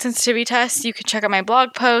on food sensitivity tests, you can check out my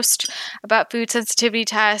blog post about food sensitivity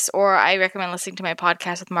tests, or I recommend listening to my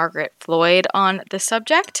podcast with Margaret Floyd on the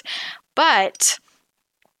subject. But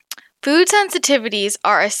food sensitivities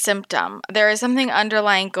are a symptom. There is something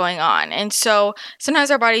underlying going on. And so sometimes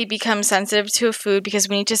our body becomes sensitive to a food because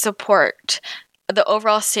we need to support the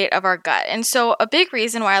overall state of our gut. And so a big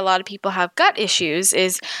reason why a lot of people have gut issues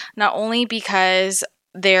is not only because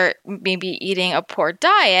they're maybe eating a poor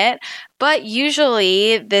diet, but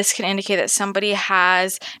usually this can indicate that somebody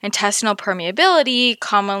has intestinal permeability,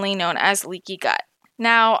 commonly known as leaky gut.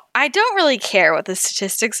 Now, I don't really care what the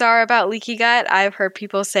statistics are about leaky gut. I've heard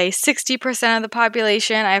people say 60% of the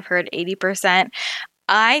population. I've heard 80%.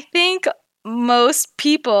 I think most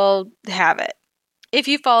people have it. If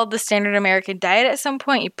you followed the standard American diet at some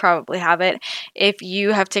point, you probably have it. If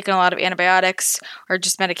you have taken a lot of antibiotics or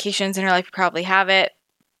just medications in your life, you probably have it.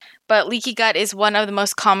 But leaky gut is one of the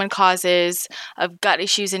most common causes of gut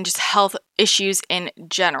issues and just health issues in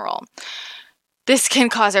general. This can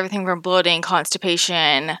cause everything from bloating,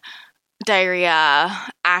 constipation, diarrhea,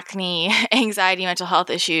 acne, anxiety, mental health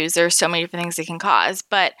issues. There are so many different things it can cause.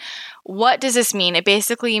 But what does this mean? It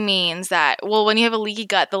basically means that, when you have a leaky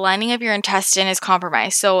gut, the lining of your intestine is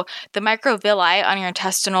compromised. So the microvilli on your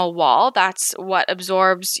intestinal wall, that's what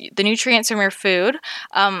absorbs the nutrients from your food,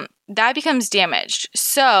 that becomes damaged.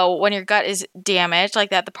 So when your gut is damaged like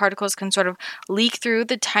that, the particles can sort of leak through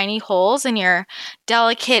the tiny holes in your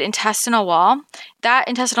delicate intestinal wall. That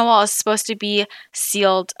intestinal wall is supposed to be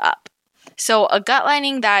sealed up. So a gut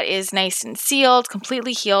lining that is nice and sealed,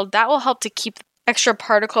 completely healed, that will help to keep extra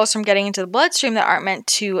particles from getting into the bloodstream that aren't meant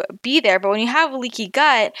to be there. But when you have a leaky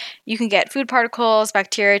gut, you can get food particles,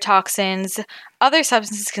 bacteria, toxins, other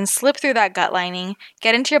substances can slip through that gut lining,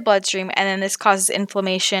 get into your bloodstream, and then this causes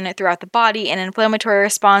inflammation throughout the body, an inflammatory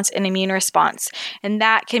response, an immune response. And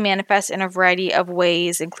that can manifest in a variety of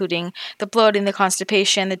ways, including the bloating, the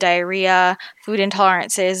constipation, the diarrhea. Food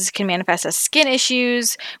intolerances can manifest as skin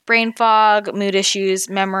issues, brain fog, mood issues,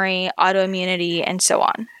 memory, autoimmunity, and so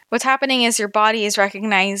on. What's happening is your body is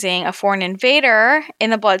recognizing a foreign invader in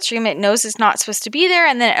the bloodstream. It knows it's not supposed to be there,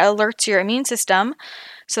 and then it alerts your immune system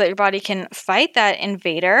so that your body can fight that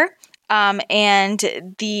invader. And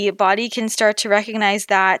the body can start to recognize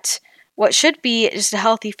that what should be just a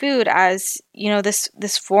healthy food as,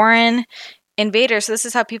 this foreign invaders. So this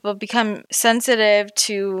is how people become sensitive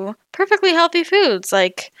to perfectly healthy foods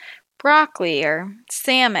like broccoli or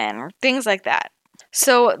salmon or things like that.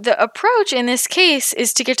 So the approach in this case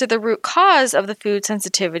is to get to the root cause of the food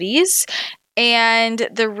sensitivities, and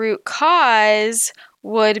the root cause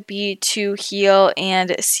would be to heal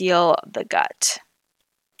and seal the gut.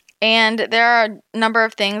 And there are a number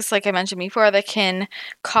of things, like I mentioned before, that can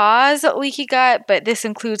cause leaky gut, but this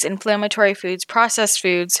includes inflammatory foods, processed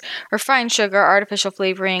foods, refined sugar, artificial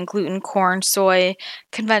flavoring, gluten, corn, soy,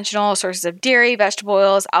 conventional sources of dairy, vegetable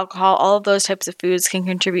oils, alcohol. All of those types of foods can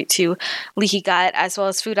contribute to leaky gut, as well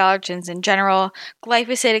as food allergens in general,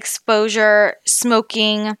 glyphosate exposure,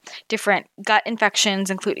 smoking, different gut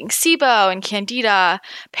infections, including SIBO and Candida,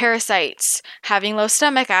 parasites, having low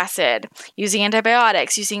stomach acid, using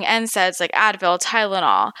antibiotics, using NSAIDs like Advil,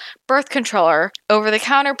 Tylenol, birth control,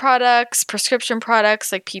 over-the-counter products, prescription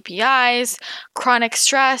products like PPIs, chronic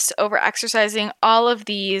stress, over-exercising. All of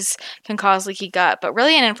these can cause leaky gut, but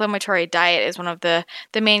really an inflammatory diet is one of the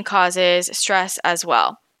main causes, stress as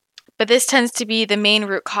well. But this tends to be the main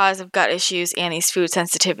root cause of gut issues and these food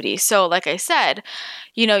sensitivities. So like I said,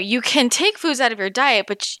 you can take foods out of your diet,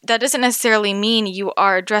 but that doesn't necessarily mean you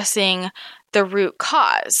are addressing the root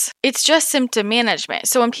cause. It's just symptom management.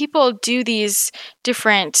 So when people do these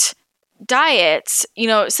different diets,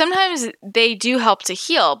 sometimes they do help to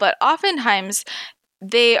heal, but oftentimes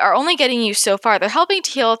they are only getting you so far. They're helping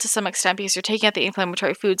to heal to some extent because you're taking out the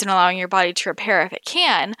inflammatory foods and allowing your body to repair if it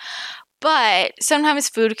can. But sometimes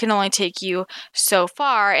food can only take you so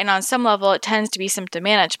far, and on some level, it tends to be symptom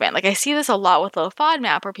management. Like I see this a lot with low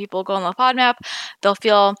FODMAP, where people go on low FODMAP, they'll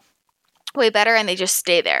feel way better, and they just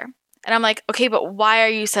stay there. And I'm like, okay, but why are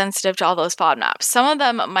you sensitive to all those FODMAPs? Some of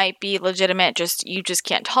them might be legitimate, you just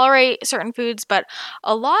can't tolerate certain foods, but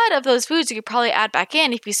a lot of those foods you could probably add back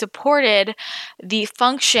in if you supported the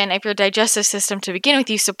function of your digestive system to begin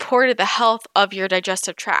with, you supported the health of your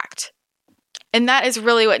digestive tract. And that is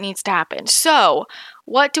really what needs to happen. So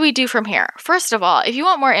what do we do from here? First of all, if you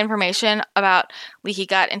want more information about leaky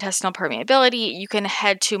gut intestinal permeability, you can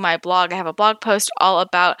head to my blog. I have a blog post all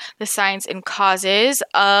about the signs and causes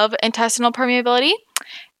of intestinal permeability.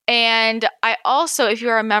 And I also, if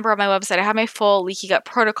you're a member of my website, I have my full leaky gut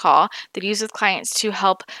protocol that I use with clients to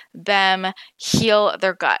help them heal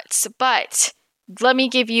their guts. But let me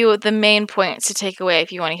give you the main points to take away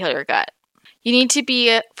if you want to heal your gut. You need to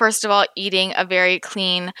be, first of all, eating a very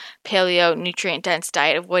clean, paleo, nutrient-dense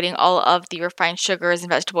diet, avoiding all of the refined sugars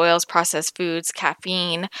and vegetable oils, processed foods,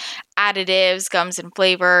 caffeine, additives, gums and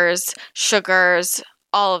flavors, sugars,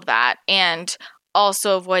 all of that, and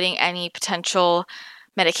also avoiding any potential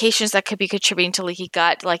medications that could be contributing to leaky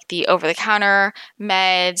gut, like the over-the-counter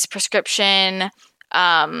meds, prescription,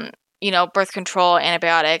 birth control,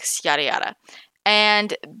 antibiotics, yada, yada.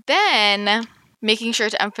 And then making sure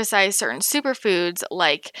to emphasize certain superfoods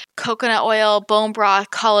like coconut oil, bone broth,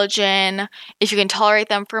 collagen, if you can tolerate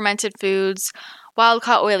them, fermented foods,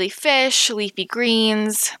 wild-caught oily fish, leafy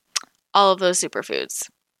greens, all of those superfoods.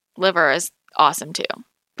 Liver is awesome too.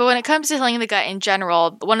 But when it comes to healing the gut in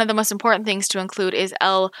general, one of the most important things to include is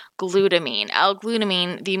L-glutamine.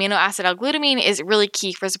 L-glutamine, the amino acid L-glutamine, is really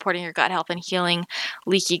key for supporting your gut health and healing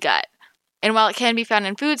leaky gut. And while it can be found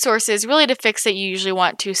in food sources, really to fix it, you usually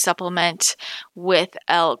want to supplement with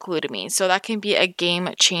L-glutamine. So that can be a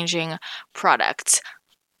game-changing product.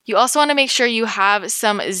 You also want to make sure you have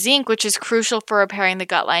some zinc, which is crucial for repairing the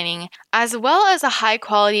gut lining, as well as a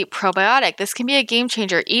high-quality probiotic. This can be a game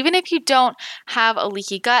changer. Even if you don't have a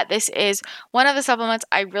leaky gut, this is one of the supplements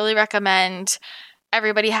I really recommend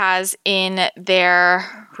everybody has in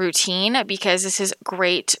their routine, because this is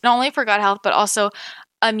great not only for gut health, but also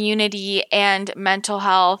immunity and mental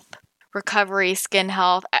health, recovery, skin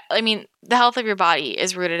health. I mean, the health of your body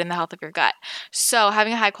is rooted in the health of your gut. So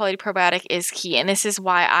having a high quality probiotic is key. And this is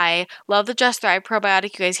why I love the Just Thrive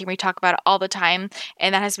probiotic. You guys hear me talk about it all the time.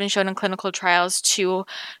 And that has been shown in clinical trials to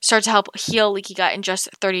start to help heal leaky gut in just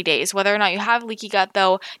 30 days. Whether or not you have leaky gut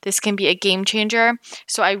though, this can be a game changer.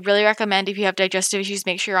 So I really recommend, if you have digestive issues,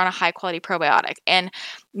 make sure you're on a high quality probiotic. And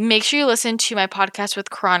make sure you listen to my podcast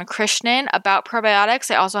with Karan Krishnan about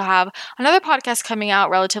probiotics. I also have another podcast coming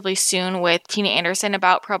out relatively soon with Tina Anderson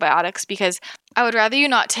about probiotics, because I would rather you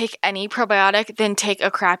not take any probiotic than take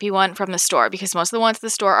a crappy one from the store, because most of the ones at the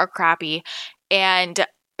store are crappy. And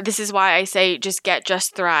this is why I say just get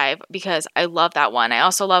Just Thrive, because I love that one. I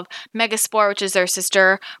also love Megaspore, which is their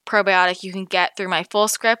sister probiotic you can get through my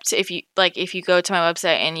Fullscript. If you go to my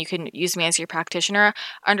website and you can use me as your practitioner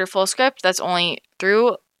under Fullscript, that's only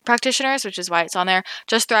through practitioners, which is why it's on there.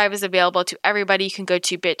 Just Thrive is available to everybody. You can go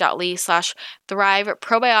to bit.ly/Thrive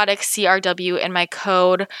Probiotic CRW and my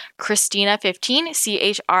code Christina15,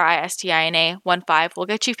 CHRISTINA15 will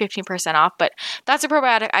get you 15% off. But that's a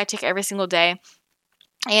probiotic I take every single day.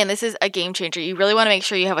 And this is a game changer. You really want to make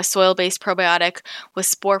sure you have a soil-based probiotic with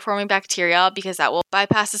spore-forming bacteria because that will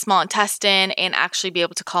bypass the small intestine and actually be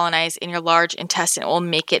able to colonize in your large intestine. It will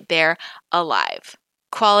make it there alive.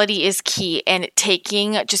 Quality is key, and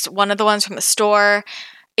taking just one of the ones from the store,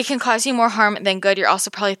 it can cause you more harm than good. You're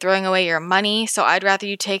also probably throwing away your money. So I'd rather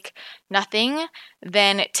you take nothing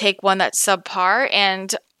than take one that's subpar.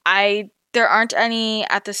 And there aren't any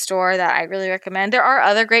at the store that I really recommend. There are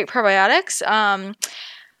other great probiotics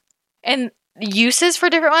and uses for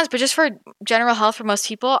different ones, but just for general health for most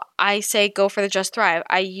people, I say go for the Just Thrive.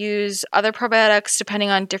 I use other probiotics depending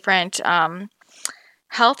on different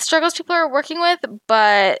health struggles people are working with,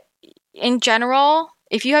 but in general,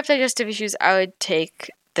 if you have digestive issues, I would take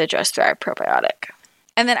the Just Thrive probiotic.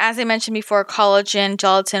 And then, as I mentioned before, collagen,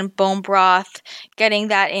 gelatin, bone broth, getting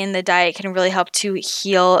that in the diet can really help to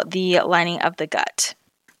heal the lining of the gut.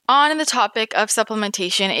 On the topic of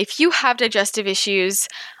supplementation, if you have digestive issues,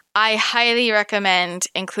 I highly recommend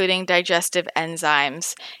including digestive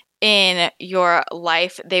enzymes in your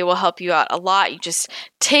life. They will help you out a lot. You just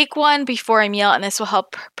take one before a meal, and this will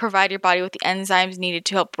help provide your body with the enzymes needed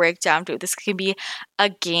to help break down food. This can be a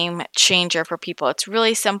game changer for people. It's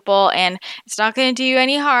really simple, and it's not going to do you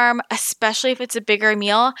any harm, especially if it's a bigger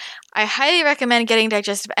meal. I highly recommend getting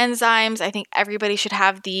digestive enzymes. I think everybody should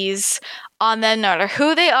have these on them, no matter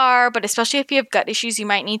who they are, but especially if you have gut issues, you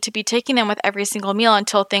might need to be taking them with every single meal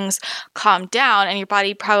until things calm down, and your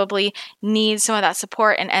body probably needs some of that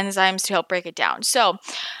support and enzymes to help break it down. So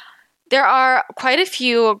there are quite a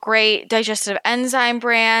few great digestive enzyme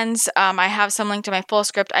brands. I have some linked in my full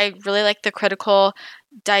script. I really like the Critical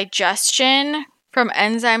Digestion from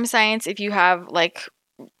Enzyme Science. If you have like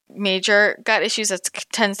major gut issues, that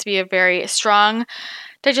tends to be a very strong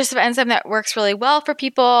digestive enzyme that works really well for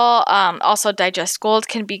people. Also, Digest Gold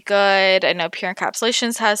can be good. I know Pure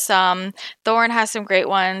Encapsulations has some. Thorne has some great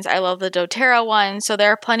ones. I love the doTERRA one. So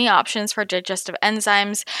there are plenty of options for digestive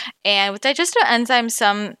enzymes. And with digestive enzymes,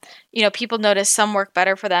 some, people notice some work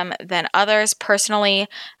better for them than others. Personally,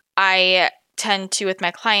 I tend to, with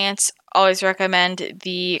my clients, always recommend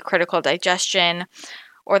the Critical Digestion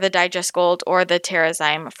or the Digest Gold or the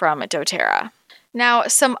Terrazyme from doTERRA. Now,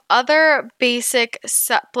 some other basic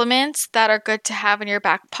supplements that are good to have in your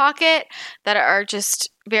back pocket that are just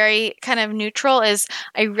very kind of neutral is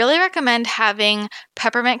I really recommend having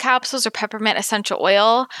peppermint capsules or peppermint essential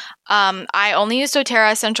oil. I only use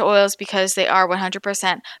doTERRA essential oils because they are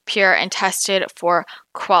 100% pure and tested for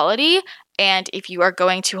quality. And if you are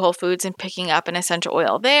going to Whole Foods and picking up an essential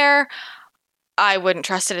oil there, I wouldn't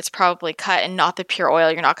trust it. It's probably cut and not the pure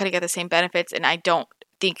oil. You're not going to get the same benefits, and I don't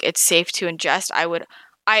think it's safe to ingest. I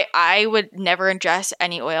would never ingest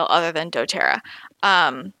any oil other than doTERRA.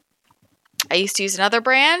 I used to use another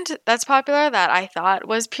brand that's popular that I thought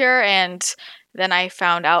was pure, and then I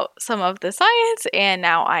found out some of the science, and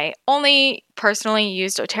now I only personally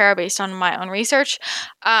use doTERRA based on my own research,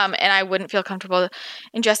 and I wouldn't feel comfortable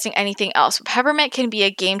ingesting anything else. Peppermint can be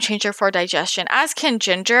a game changer for digestion, as can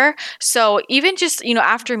ginger. So even just,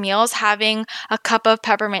 after meals, having a cup of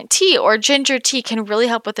peppermint tea or ginger tea can really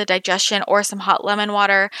help with the digestion, or some hot lemon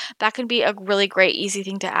water. That can be a really great, easy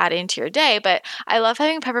thing to add into your day. But I love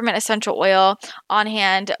having peppermint essential oil on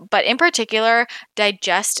hand. But in particular,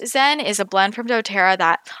 Digest Zen is a blend from doTERRA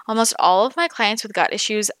that almost all of my clients with gut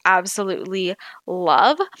issues absolutely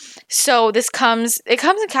love. So it comes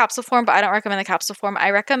in capsule form, but I don't recommend the capsule form. I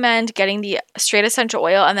recommend getting the straight essential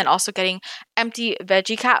oil and then also getting empty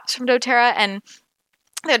veggie caps from doTERRA. And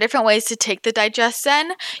there are different ways to take the Digest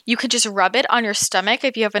Zen. You can just rub it on your stomach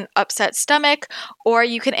if you have an upset stomach, or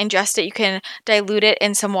you can ingest it. You can dilute it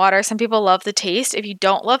in some water. Some people love the taste. If you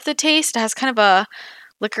don't love the taste, it has kind of a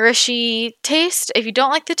licorice-y taste. If you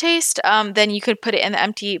don't like the taste, then you could put it in the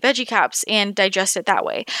empty veggie caps and digest it that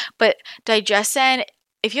way. But Digest Zen,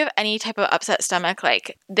 if you have any type of upset stomach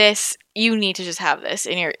like this, you need to just have this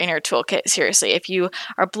in your toolkit. Seriously, if you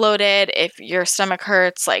are bloated, if your stomach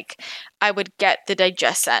hurts, I would get the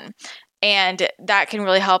Digest Zen. And that can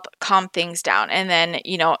really help calm things down. And then,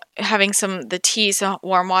 having the tea, some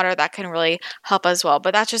warm water, that can really help as well.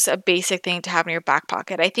 But that's just a basic thing to have in your back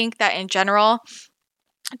pocket. I think that in general,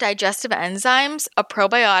 digestive enzymes, a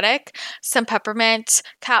probiotic, some peppermint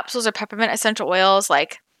capsules or peppermint essential oils,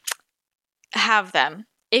 have them.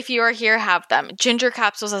 If you are here, have them. Ginger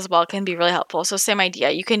capsules as well can be really helpful. So same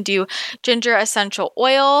idea. You can do ginger essential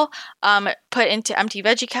oil, put into empty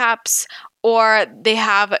veggie caps, or they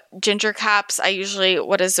have ginger caps. I usually,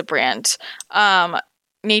 what is the brand?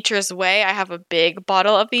 Nature's Way. I have a big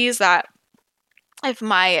bottle of these that if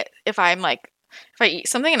I eat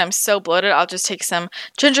something and I'm so bloated, I'll just take some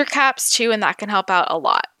ginger caps too, and that can help out a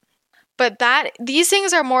lot. But these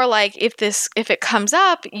things are more like if it comes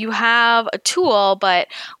up, you have a tool, but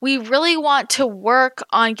we really want to work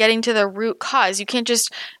on getting to the root cause. You can't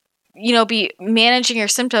just be managing your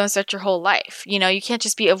symptoms throughout your whole life. You can't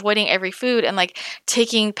just be avoiding every food and like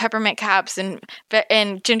taking peppermint caps and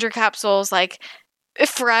ginger capsules like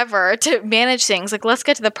forever to manage things. Like, let's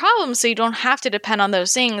get to the problem so you don't have to depend on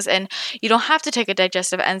those things and you don't have to take a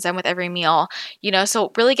digestive enzyme with every meal. So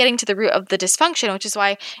really getting to the root of the dysfunction, which is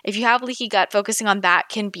why if you have leaky gut, focusing on that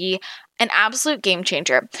can be an absolute game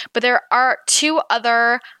changer. But there are two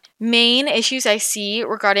other main issues I see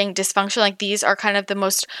regarding dysfunction. Like, these are kind of the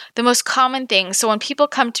most common things. So when people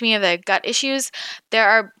come to me with gut issues, there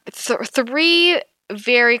are three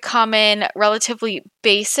very common, relatively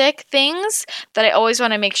basic things that I always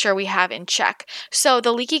want to make sure we have in check. So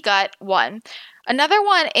the leaky gut one. Another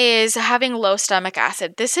one is having low stomach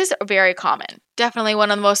acid. This is very common. Definitely one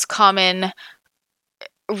of the most common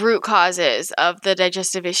root causes of the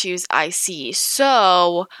digestive issues I see.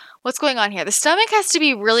 So what's going on here? The stomach has to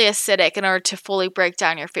be really acidic in order to fully break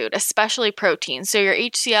down your food, especially protein. So your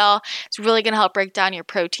HCl is really going to help break down your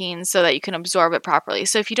protein so that you can absorb it properly.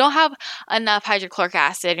 So if you don't have enough hydrochloric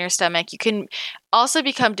acid in your stomach, you can also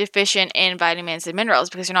become deficient in vitamins and minerals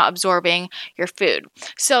because you're not absorbing your food.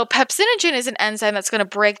 So pepsinogen is an enzyme that's going to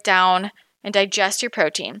break down and digest your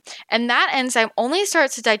protein. And that enzyme only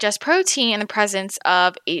starts to digest protein in the presence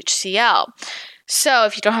of HCl. So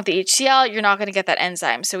if you don't have the HCl, you're not going to get that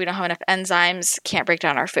enzyme. So we don't have enough enzymes, can't break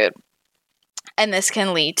down our food. And this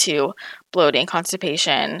can lead to bloating,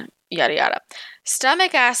 constipation, yada, yada.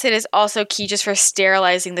 Stomach acid is also key just for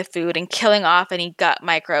sterilizing the food and killing off any gut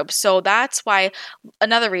microbes. So that's why,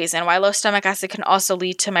 another reason why low stomach acid can also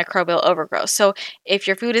lead to microbial overgrowth. So if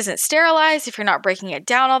your food isn't sterilized, if you're not breaking it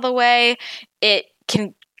down all the way, it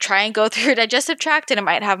can try and go through your digestive tract and it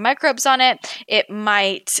might have microbes on it. It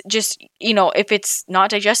might just, if it's not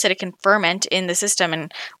digested, it can ferment in the system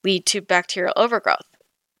and lead to bacterial overgrowth.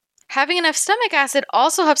 Having enough stomach acid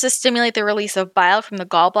also helps us stimulate the release of bile from the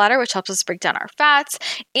gallbladder, which helps us break down our fats,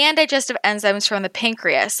 and digestive enzymes from the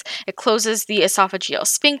pancreas. It closes the esophageal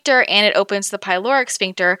sphincter and it opens the pyloric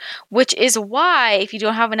sphincter, which is why if you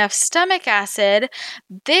don't have enough stomach acid,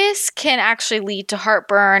 this can actually lead to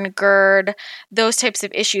heartburn, GERD, those types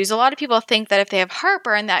of issues. A lot of people think that if they have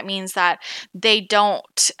heartburn, that means that they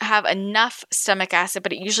don't have enough stomach acid,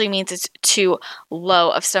 but it usually means it's too low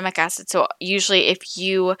of stomach acid. So usually if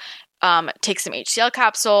you take some HCl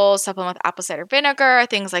capsules, supplement with apple cider vinegar,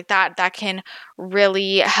 things like that, that can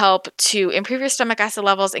really help to improve your stomach acid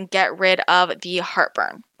levels and get rid of the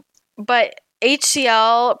heartburn. But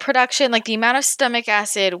HCl production, like the amount of stomach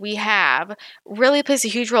acid we have, really plays a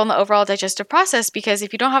huge role in the overall digestive process because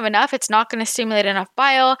if you don't have enough, it's not going to stimulate enough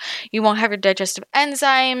bile. You won't have your digestive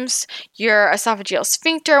enzymes. Your esophageal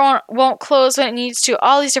sphincter won't close when it needs to,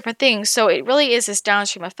 all these different things. So it really is this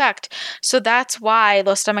downstream effect. So that's why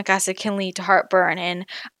low stomach acid can lead to heartburn and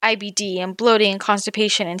IBD and bloating and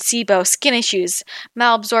constipation and SIBO, skin issues,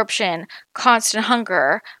 malabsorption, constant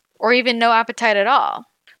hunger, or even no appetite at all.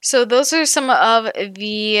 So those are some of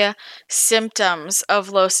the symptoms of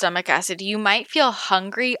low stomach acid. You might feel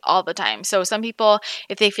hungry all the time. So some people,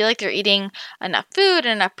 if they feel like they're eating enough food and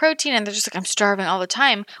enough protein and they're just like, I'm starving all the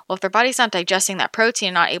time. Well, if their body's not digesting that protein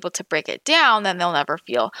and not able to break it down, then they'll never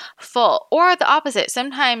feel full. Or the opposite.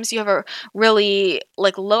 Sometimes you have a really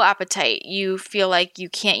low appetite. You feel like you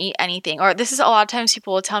can't eat anything. Or this is a lot of times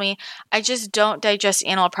people will tell me, I just don't digest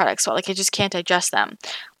animal products well. I just can't digest them.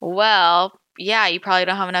 Well, yeah, you probably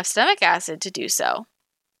don't have enough stomach acid to do so.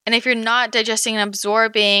 And if you're not digesting and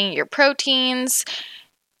absorbing your proteins,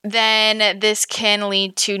 then this can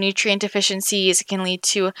lead to nutrient deficiencies. It can lead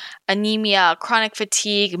to anemia, chronic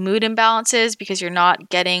fatigue, mood imbalances because you're not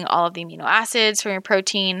getting all of the amino acids from your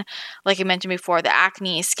protein. Like I mentioned before, the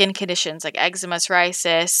acne, skin conditions like eczema,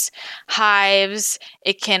 psoriasis, hives.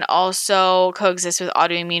 It can also coexist with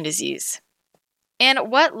autoimmune disease.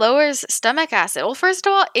 And what lowers stomach acid? Well, first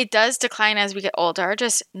of all, it does decline as we get older,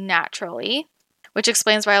 just naturally, which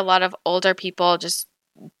explains why a lot of older people just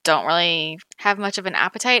don't really have much of an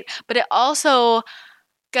appetite. But it also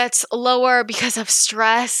gets lower because of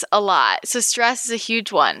stress a lot. So stress is a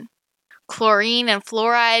huge one. Chlorine and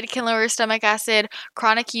fluoride can lower your stomach acid.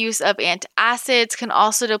 Chronic use of antacids can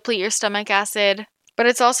also deplete your stomach acid. But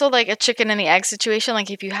it's also like a chicken and the egg situation. Like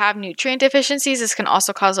if you have nutrient deficiencies, this can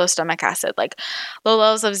also cause low stomach acid, like low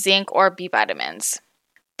levels of zinc or B vitamins.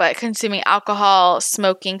 but consuming alcohol,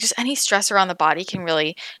 smoking, just any stressor on the body can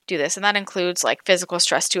really do this. And that includes like physical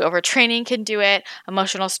stress too. Overtraining can do it,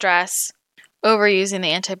 emotional stress, overusing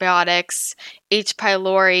the antibiotics, H.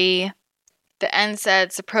 pylori, the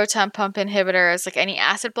NSAIDs, the proton pump inhibitors, like any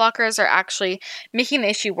acid blockers are actually making the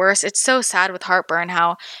issue worse. It's so sad with heartburn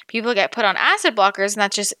how people get put on acid blockers and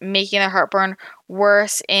that's just making their heartburn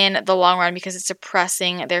worse in the long run because it's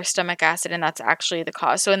suppressing their stomach acid and that's actually the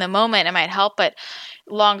cause. So in the moment it might help, but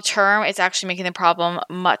long term it's actually making the problem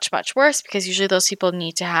much, much worse because usually those people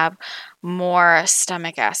need to have more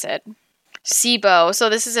stomach acid. SIBO. So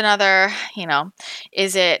this is another,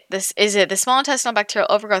 is it the small intestinal bacterial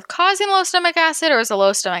overgrowth causing low stomach acid or is the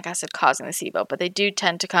low stomach acid causing the SIBO? But they do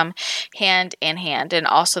tend to come hand in hand. And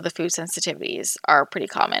also the food sensitivities are pretty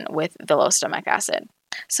common with the low stomach acid.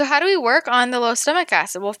 So how do we work on the low stomach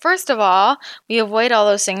acid? Well, first of all, we avoid all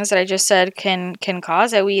those things that I just said can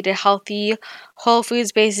cause it. We eat a healthy, whole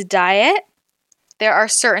foods-based diet. There are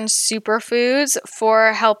certain superfoods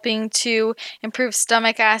for helping to improve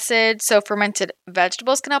stomach acid. So fermented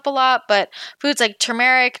vegetables can help a lot, but foods like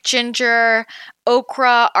turmeric, ginger,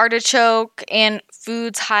 okra, artichoke, and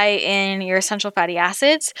foods high in your essential fatty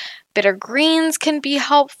acids. Bitter greens can be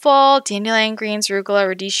helpful. Dandelion greens, arugula,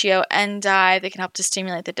 radicchio, endive, they can help to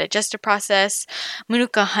stimulate the digestive process.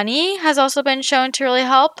 Manuka honey has also been shown to really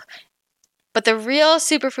help. But the real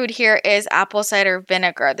superfood here is apple cider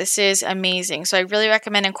vinegar. This is amazing. So I really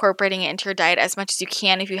recommend incorporating it into your diet as much as you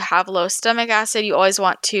can. If you have low stomach acid, you always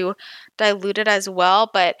want to dilute it as well.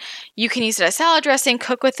 But you can use it as salad dressing,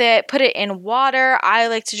 cook with it, put it in water. I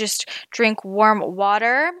like to just drink warm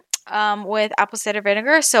water with apple cider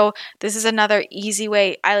vinegar. So this is another easy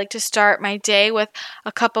way. I like to start my day with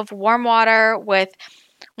a cup of warm water with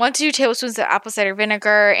 1 to 2 tablespoons of apple cider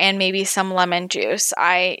vinegar and maybe some lemon juice.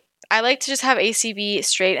 I like to just have ACV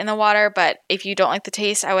straight in the water, but if you don't like the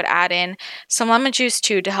taste, I would add in some lemon juice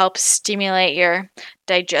too to help stimulate your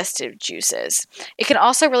digestive juices. It can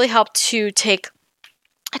also really help to take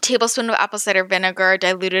a tablespoon of apple cider vinegar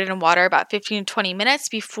diluted in water about 15 to 20 minutes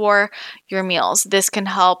before your meals. This can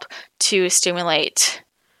help to stimulate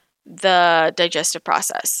the digestive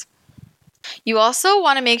process. You also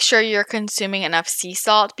want to make sure you're consuming enough sea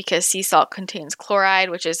salt because sea salt contains chloride,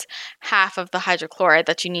 which is half of the hydrochloride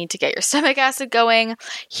that you need to get your stomach acid going.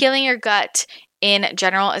 Healing your gut in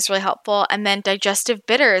general is really helpful. And then digestive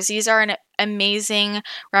bitters. These are an amazing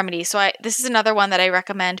remedy. So this is another one that I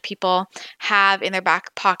recommend people have in their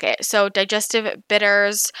back pocket. So digestive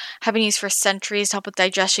bitters have been used for centuries to help with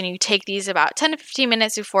digestion. You take these about 10 to 15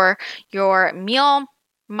 minutes before your meal.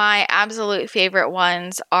 My absolute favorite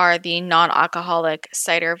ones are the non-alcoholic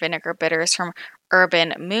cider vinegar bitters from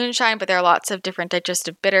Urban Moonshine, but there are lots of different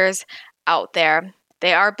digestive bitters out there.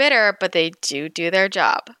 They are bitter, but they do their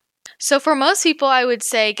job. So for most people, I would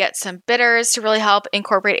say get some bitters to really help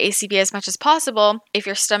incorporate ACV as much as possible. If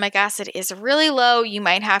your stomach acid is really low, you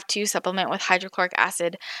might have to supplement with hydrochloric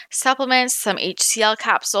acid supplements, some HCl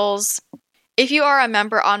capsules. If you are a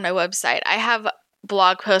member on my website, I have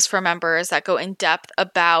blog posts for members that go in depth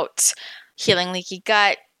about healing leaky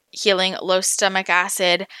gut, healing low stomach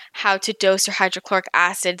acid, how to dose your hydrochloric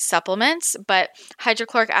acid supplements. But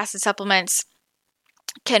hydrochloric acid supplements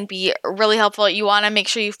can be really helpful. You want to make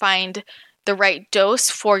sure you find the right dose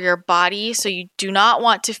for your body. So you do not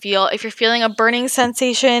want to feel, if you're feeling a burning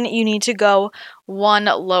sensation, you need to go one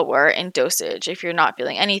lower in dosage. If you're not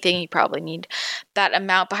feeling anything, you probably need that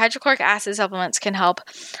amount. But hydrochloric acid supplements can help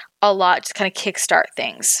a lot to kind of kickstart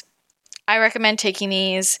things. I recommend taking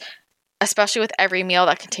these, especially with every meal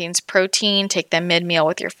that contains protein. Take them mid-meal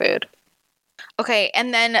with your food. Okay,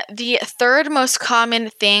 and then the third most common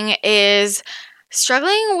thing is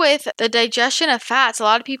struggling with the digestion of fats. A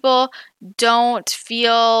lot of people don't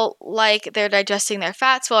feel like they're digesting their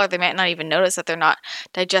fats well, or they might not even notice that they're not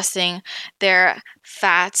digesting their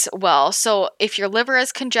fats well. So if your liver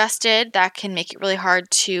is congested, that can make it really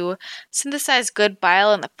hard to synthesize good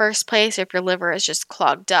bile in the first place. If your liver is just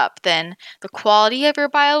clogged up, then the quality of your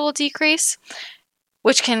bile will decrease,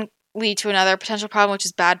 which can lead to another potential problem, which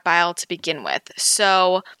is bad bile to begin with.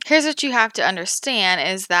 So here's what you have to understand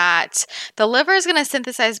is that the liver is going to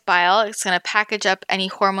synthesize bile. It's going to package up any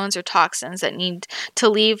hormones or toxins that need to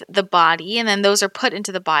leave the body, and then those are put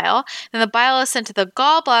into the bile. Then the bile is sent to the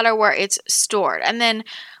gallbladder where it's stored. And then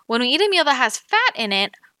when we eat a meal that has fat in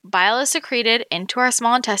it, bile is secreted into our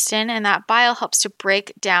small intestine, and that bile helps to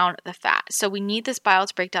break down the fat. So we need this bile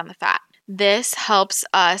to break down the fat. This helps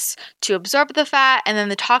us to absorb the fat, and then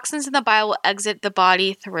the toxins in the bile will exit the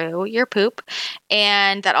body through your poop.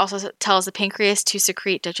 And that also tells the pancreas to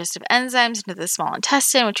secrete digestive enzymes into the small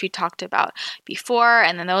intestine, which we talked about before.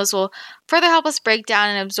 And then those will further help us break down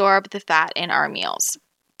and absorb the fat in our meals.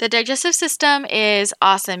 The digestive system is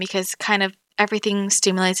awesome because kind of everything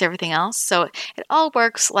stimulates everything else. So it all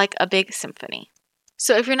works like a big symphony.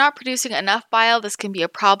 So if you're not producing enough bile, this can be a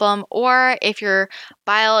problem. Or if your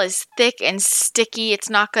bile is thick and sticky, it's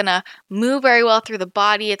not going to move very well through the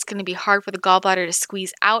body. It's going to be hard for the gallbladder to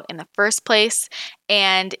squeeze out in the first place.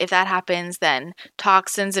 And if that happens, then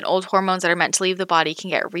toxins and old hormones that are meant to leave the body can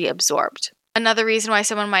get reabsorbed. Another reason why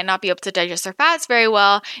someone might not be able to digest their fats very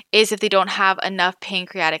well is if they don't have enough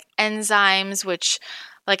pancreatic enzymes, which,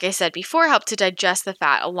 like I said before, help to digest the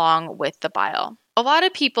fat along with the bile. A lot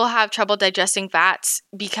of people have trouble digesting fats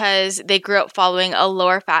because they grew up following a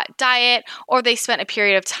lower fat diet, or they spent a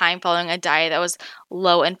period of time following a diet that was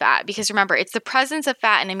low in fat. Because remember, it's the presence of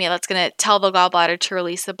fat in a meal that's going to tell the gallbladder to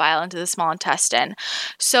release the bile into the small intestine.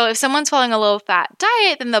 So if someone's following a low fat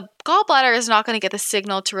diet, then the gallbladder is not going to get the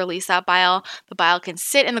signal to release that bile. The bile can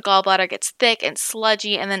sit in the gallbladder, gets thick and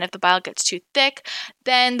sludgy, and then if the bile gets too thick,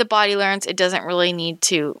 then the body learns it doesn't really need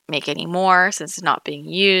to make any more since it's not being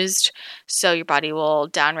used. So your body will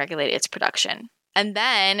downregulate its production. And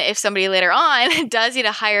then if somebody later on does eat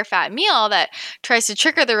a higher fat meal that tries to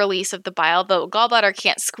trigger the release of the bile, the gallbladder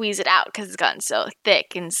can't squeeze it out because it's gotten so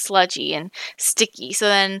thick and sludgy and sticky. So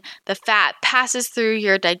then the fat passes through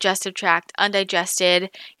your digestive tract undigested.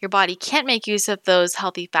 Your body can't make use of those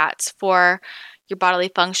healthy fats for your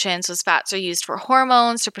bodily functions. Those fats are used for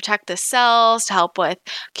hormones, to protect the cells, to help with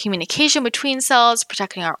communication between cells,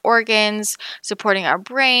 protecting our organs, supporting our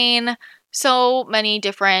brain. So many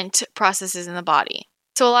different processes in the body.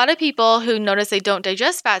 So a lot of people who notice they don't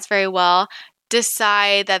digest fats very well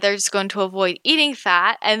decide that they're just going to avoid eating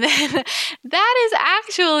fat, and then that is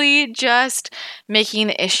actually just making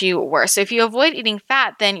the issue worse. So if you avoid eating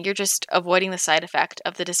fat, then you're just avoiding the side effect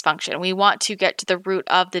of the dysfunction. We want to get to the root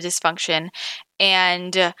of the dysfunction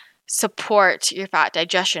and support your fat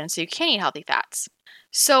digestion so you can eat healthy fats.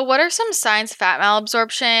 So what are some signs of fat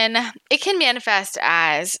malabsorption? It can manifest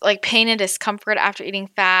as like pain and discomfort after eating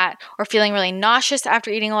fat, or feeling really nauseous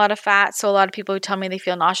after eating a lot of fat. So a lot of people who tell me they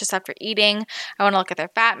feel nauseous after eating, I want to look at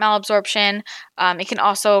their fat malabsorption. It can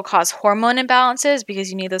also cause hormone imbalances because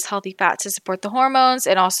you need those healthy fats to support the hormones,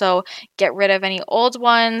 and also get rid of any old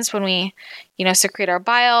ones when we, secrete our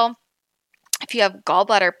bile. If you have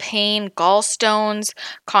gallbladder pain, gallstones,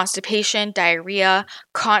 constipation, diarrhea,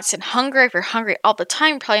 constant hunger, if you're hungry all the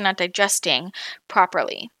time, probably not digesting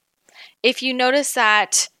properly. If you notice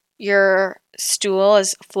that your stool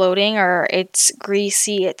is floating, or it's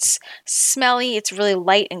greasy, it's smelly, it's really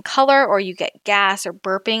light in color, or you get gas or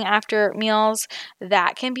burping after meals,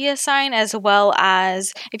 that can be a sign, as well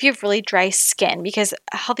as if you have really dry skin, because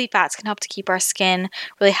healthy fats can help to keep our skin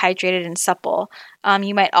really hydrated and supple.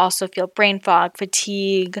 You might also feel brain fog,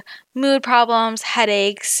 fatigue, mood problems,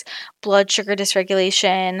 headaches, blood sugar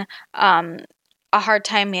dysregulation, a hard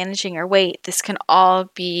time managing your weight. This can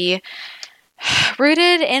all be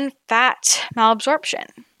rooted in fat malabsorption.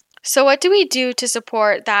 So what do we do to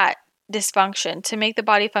support that dysfunction, to make the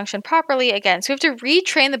body function properly again? So we have to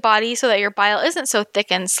retrain the body so that your bile isn't so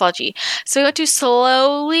thick and sludgy. So we want to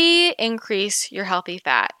slowly increase your healthy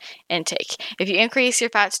fat intake. If you increase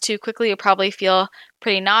your fats too quickly, you'll probably feel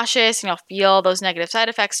pretty nauseous and you'll feel those negative side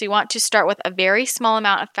effects. So you want to start with a very small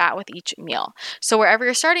amount of fat with each meal. So wherever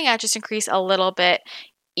you're starting at, just increase a little bit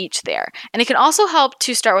each there. And it can also help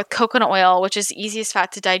to start with coconut oil, which is the easiest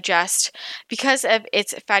fat to digest. Because of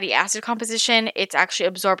its fatty acid composition, it's actually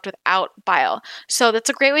absorbed without bile. So that's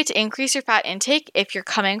a great way to increase your fat intake if you're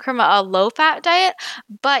coming from a low-fat diet,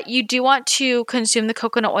 but you do want to consume the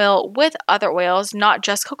coconut oil with other oils, not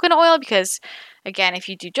just coconut oil, because again, if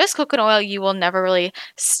you do just coconut oil, you will never really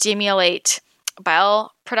stimulate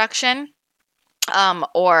bile production,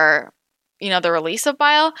 or the release of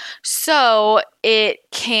bile. So it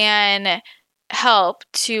can help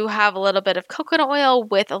to have a little bit of coconut oil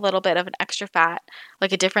with a little bit of an extra fat,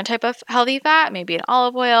 like a different type of healthy fat, maybe an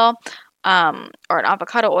olive oil, or an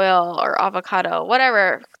avocado oil, or avocado,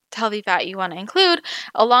 whatever healthy fat you want to include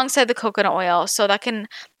alongside the coconut oil. So that can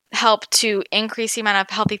help to increase the amount of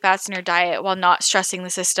healthy fats in your diet while not stressing the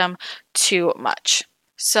system too much.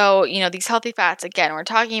 So, these healthy fats, again, we're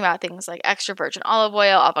talking about things like extra virgin olive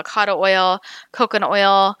oil, avocado oil, coconut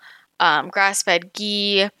oil, grass-fed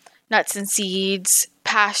ghee, nuts and seeds,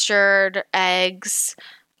 pastured eggs,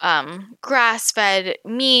 grass-fed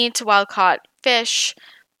meat, wild-caught fish,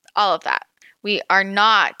 all of that. We are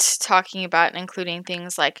not talking about including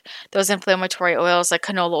things like those inflammatory oils like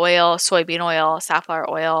canola oil, soybean oil, safflower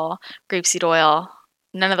oil, grapeseed oil,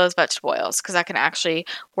 none of those vegetable oils, because that can actually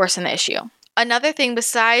worsen the issue. Another thing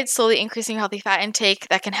besides slowly increasing healthy fat intake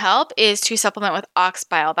that can help is to supplement with ox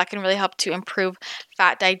bile. That can really help to improve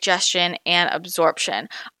fat digestion and absorption.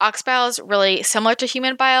 Ox bile is really similar to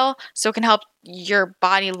human bile, so it can help your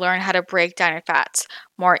body learn how to break down your fats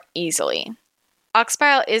more easily. Ox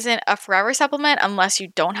bile isn't a forever supplement unless you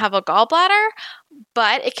don't have a gallbladder,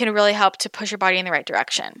 but it can really help to push your body in the right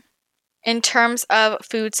direction. In terms of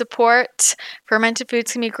food support, fermented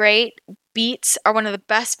foods can be great. Beets are one of the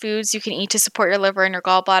best foods you can eat to support your liver and your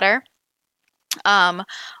gallbladder.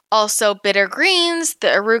 Also, bitter greens, the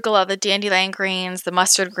arugula, the dandelion greens, the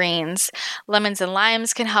mustard greens, lemons and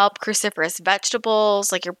limes can help. Cruciferous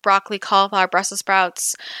vegetables like your broccoli, cauliflower, Brussels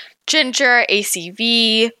sprouts, ginger,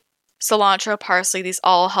 ACV, cilantro, parsley, these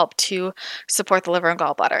all help to support the liver and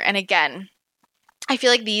gallbladder. And again, I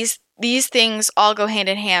feel like these things all go hand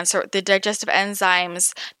in hand. So the digestive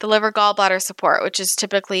enzymes, the liver gallbladder support, which is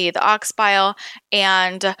typically the ox bile,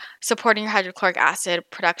 and supporting your hydrochloric acid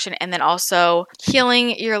production, and then also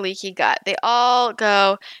healing your leaky gut. They all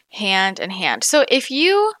go hand in hand. So if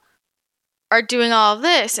you are doing all of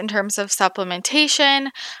this in terms of supplementation,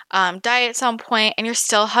 diets on point, and you're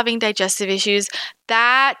still having digestive issues,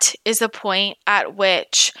 that is a point at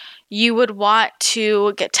which you would want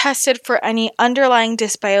to get tested for any underlying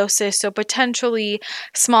dysbiosis, so potentially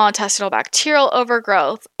small intestinal bacterial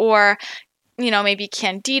overgrowth, or maybe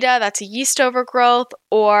candida, that's a yeast overgrowth,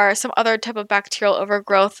 or some other type of bacterial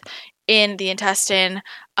overgrowth in the intestine.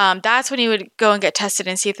 That's when you would go and get tested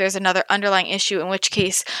and see if there's another underlying issue, in which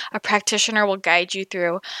case a practitioner will guide you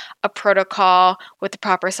through a protocol with the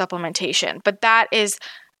proper supplementation. But that is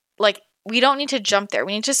we don't need to jump there.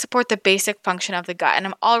 We need to support the basic function of the gut. And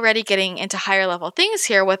I'm already getting into higher level things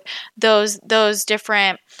here with those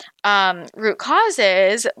different root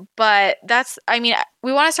causes. But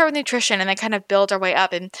we want to start with nutrition and then kind of build our way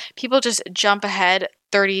up. And people just jump ahead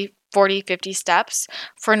 30, 40, 50 steps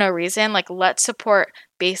for no reason. Let's support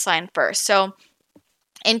baseline first. So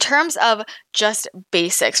in terms of just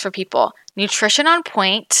basics for people, nutrition on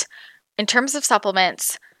point, in terms of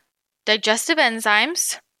supplements, digestive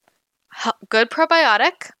enzymes, good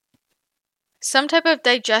probiotic, some type of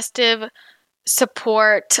digestive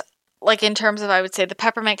support, in terms of, I would say, the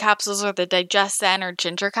peppermint capsules or the DigestZen or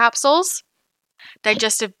ginger capsules,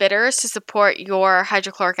 digestive bitters to support your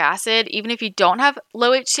hydrochloric acid. Even if you don't have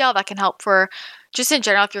low HCl, that can help for just in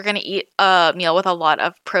general, if you're going to eat a meal with a lot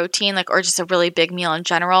of protein, or just a really big meal in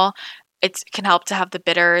general, it can help to have the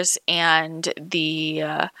bitters and the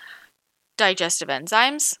digestive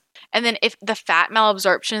enzymes. And then if the fat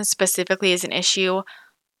malabsorption specifically is an issue,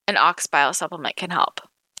 an ox bile supplement can help.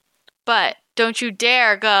 But don't you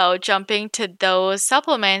dare go jumping to those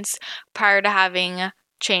supplements prior to having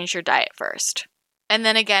changed your diet first. And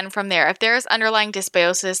then again, from there, if there's underlying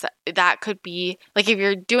dysbiosis, that could be, if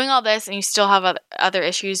you're doing all this and you still have other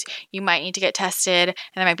issues, you might need to get tested, and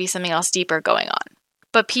there might be something else deeper going on.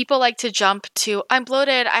 But people like to jump to, I'm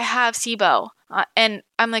bloated, I have SIBO. And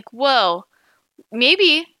I'm like, whoa,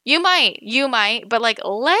 maybe, you might, but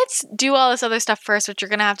let's do all this other stuff first, which you're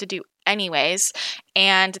going to have to do anyways.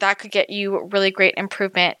 And that could get you really great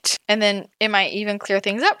improvement. And then it might even clear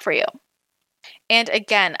things up for you. And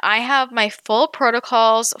again, I have my full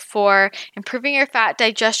protocols for improving your fat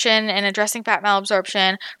digestion and addressing fat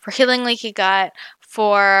malabsorption, for healing leaky gut,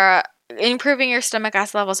 for improving your stomach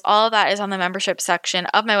acid levels. All of that is on the membership section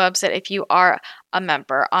of my website if you are a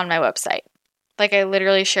member on my website. I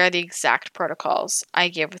literally share the exact protocols I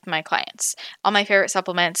give with my clients. All my favorite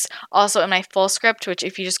supplements, also in my full script, which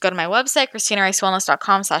if you just go to my website,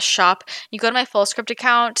 ChristinaRiceWellness.com/shop, you go to my full script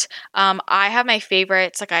account. I have my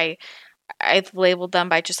favorites. I've labeled them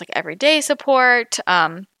by just everyday support,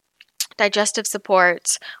 digestive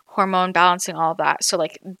support, hormone balancing, all of that. So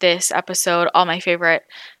this episode, all my favorite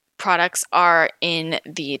products are in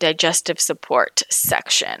the digestive support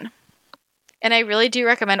section. And I really do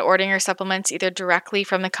recommend ordering your supplements either directly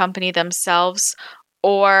from the company themselves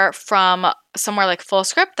or from somewhere like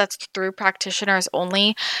FullScript, that's through practitioners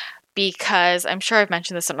only, because I'm sure I've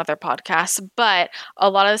mentioned this on other podcasts, but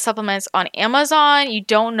a lot of the supplements on Amazon, you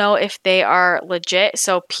don't know if they are legit.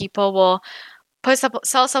 So people will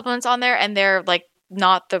sell supplements on there and they're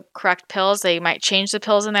not the correct pills. They might change the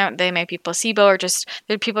pills in there. They might be placebo, or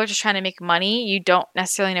people are just trying to make money. You don't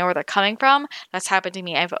necessarily know where they're coming from. That's happened to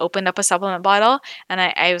me. I've opened up a supplement bottle and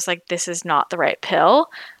I was like, this is not the right pill,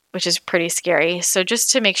 which is pretty scary. So just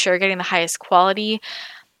to make sure you're getting the highest quality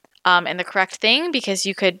and the correct thing, because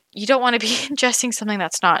you don't want to be ingesting something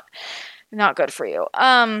that's not not good for you.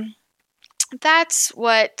 That's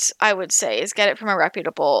what I would say, is get it from a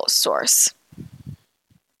reputable source.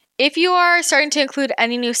 If you are starting to include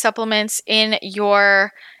any new supplements in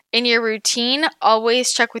your routine,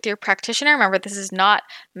 always check with your practitioner. Remember, this is not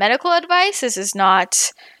medical advice. This is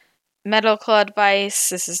not medical advice.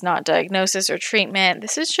 This is not diagnosis or treatment.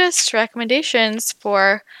 This is just recommendations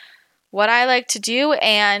for what I like to do.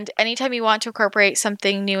 And anytime you want to incorporate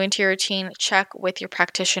something new into your routine, check with your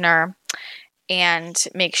practitioner and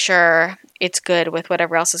make sure it's good with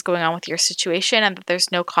whatever else is going on with your situation and that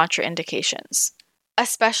there's no contraindications.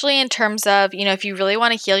 Especially in terms of, if you really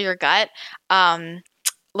want to heal your gut,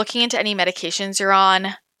 looking into any medications you're on,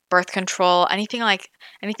 birth control, anything like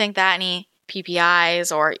that, any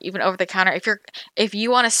PPIs or even over the counter. If you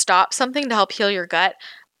want to stop something to help heal your gut,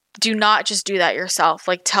 do not just do that yourself.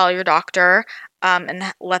 Like, tell your doctor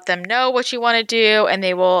and let them know what you want to do, and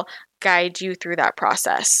they will guide you through that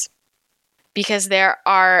process. Because there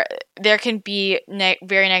can be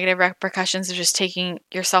very negative repercussions of just taking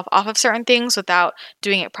yourself off of certain things without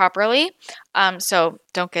doing it properly. So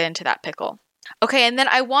don't get into that pickle. Okay, and then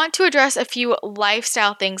I want to address a few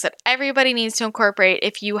lifestyle things that everybody needs to incorporate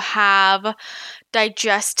if you have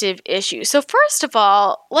digestive issues. So first of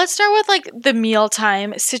all, let's start with like the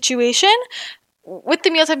mealtime situation. With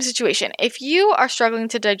the mealtime situation, if you are struggling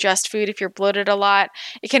to digest food, if you're bloated a lot,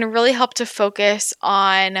 it can really help to focus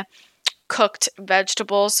on cooked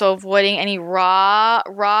vegetables. So avoiding any raw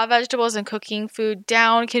vegetables and cooking food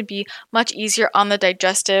down can be much easier on the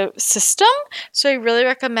digestive system. So I really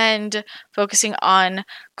recommend focusing on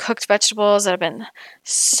cooked vegetables that have been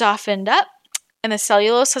softened up and the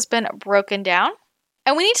cellulose has been broken down.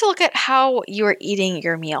 And we need to look at how you are eating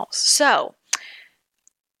your meals. So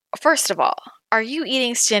first of all, are you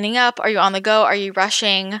eating standing up? Are you on the go? Are you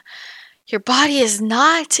rushing? Your body is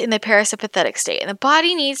not in the parasympathetic state, and the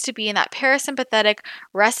body needs to be in that parasympathetic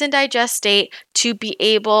rest and digest state to be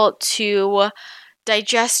able to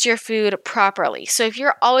digest your food properly. So if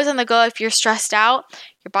you're always on the go, if you're stressed out,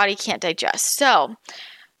 your body can't digest. So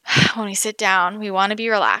when we sit down, we want to be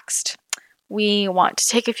relaxed. We want to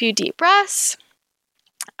take a few deep breaths.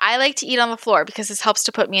 I like to eat on the floor because this helps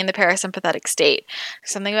to put me in the parasympathetic state.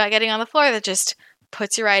 There's something about getting on the floor that just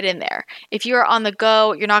puts you right in there. If you are on the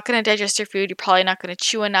go, you're not going to digest your food. You're probably not going to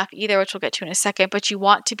chew enough either, which we'll get to in a second, but you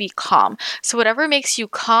want to be calm. So whatever makes you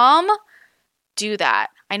calm, do that.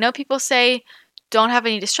 I know people say don't have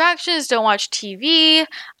any distractions, don't watch TV.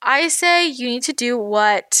 I say you need to do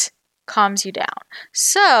what calms you down.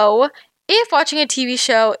 So if watching a TV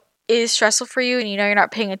show is stressful for you and you know you're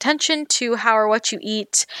not paying attention to how or what you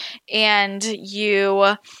eat and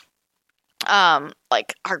you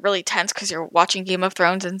are really tense because you're watching Game of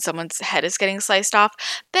Thrones and someone's head is getting sliced off,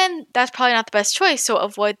 then that's probably not the best choice, so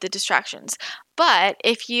avoid the distractions. But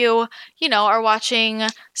if you are watching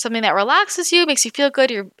something that relaxes you, makes you feel good,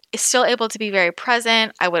 you're still able to be very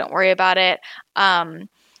present, I wouldn't worry about it.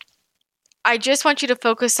 I just want you to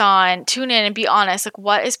focus on, tune in and be honest, like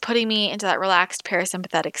what is putting me into that relaxed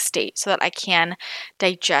parasympathetic state so that I can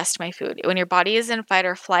digest my food. When your body is in fight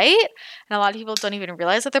or flight, and a lot of people don't even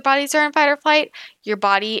realize that their bodies are in fight or flight, your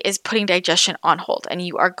body is putting digestion on hold and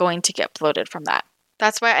you are going to get bloated from that.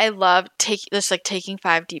 That's why I love taking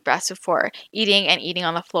 5 deep breaths before eating and eating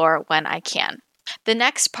on the floor when I can. The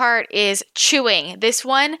next part is chewing. This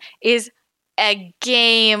one is a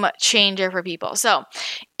game changer for people. So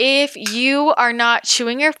if you are not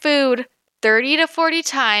chewing your food 30 to 40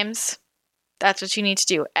 times, that's what you need to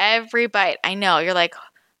do. Every bite. I know, you're like,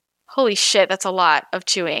 holy shit, that's a lot of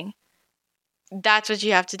chewing. That's what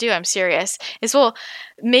you have to do. I'm serious. This will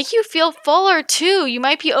make you feel fuller too. You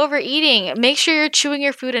might be overeating. Make sure you're chewing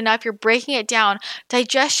your food enough. You're breaking it down.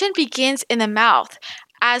 Digestion begins in the mouth.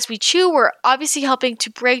 As we chew, we're obviously helping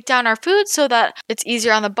to break down our food so that it's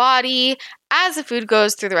easier on the body as the food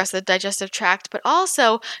goes through the rest of the digestive tract. But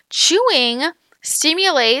also, chewing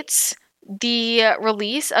stimulates the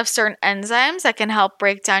release of certain enzymes that can help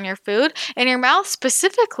break down your food. In your mouth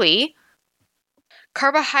specifically,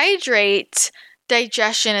 carbohydrate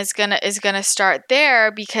digestion is gonna start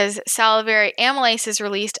there because salivary amylase is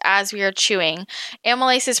released as we are chewing.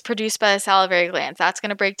 Amylase is produced by the salivary glands. That's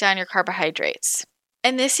gonna break down your carbohydrates.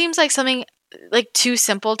 And this seems like something like too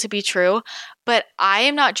simple to be true, but I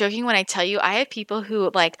am not joking when I tell you I have people who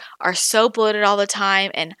are so bloated all the time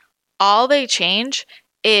and all they change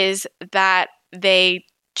is that they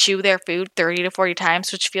chew their food 30 to 40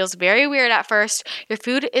 times, which feels very weird at first. Your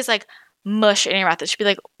food is like mush in your mouth. It should be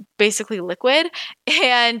like basically liquid,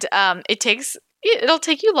 and it'll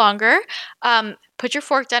take you longer. Put your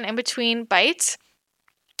fork down in between bites.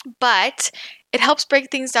 but it helps break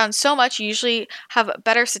things down so much. You usually have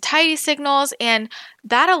better satiety signals, and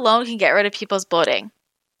that alone can get rid of people's bloating.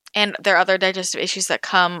 And there are other digestive issues that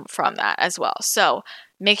come from that as well. So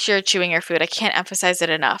make sure you're chewing your food. I can't emphasize it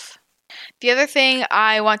enough. The other thing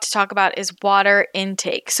I want to talk about is water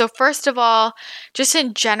intake. So first of all, just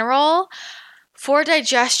in general, for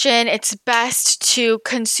digestion, it's best to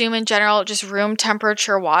consume in general just room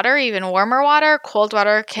temperature water, even warmer water. Cold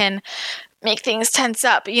water can make things tense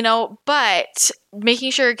up, but making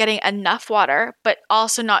sure you're getting enough water, but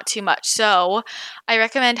also not too much. So I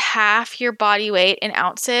recommend half your body weight in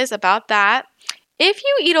ounces, about that. If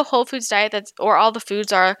you eat a whole foods diet or all the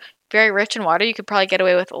foods are very rich in water, you could probably get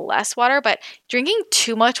away with less water, but drinking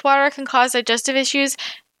too much water can cause digestive issues.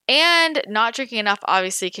 And not drinking enough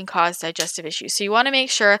obviously can cause digestive issues. So you want to make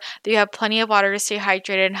sure that you have plenty of water to stay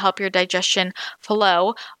hydrated and help your digestion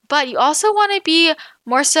flow. But you also want to be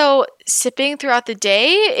more so sipping throughout the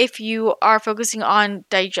day if you are focusing on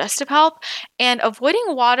digestive health, and avoiding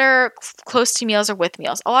water close to meals or with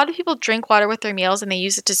meals. A lot of people drink water with their meals and they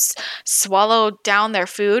use it to swallow down their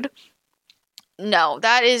food. No,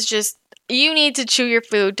 that is just, you need to chew your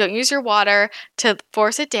food. Don't use your water to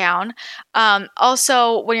force it down.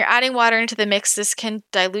 Also, when you're adding water into the mix, this can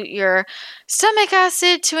dilute your stomach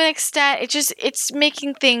acid to an extent. It's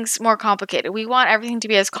making things more complicated. We want everything to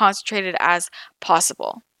be as concentrated as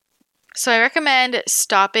possible. So I recommend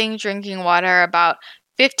stopping drinking water about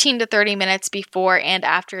 15 to 30 minutes before and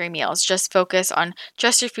after your meals. Just focus on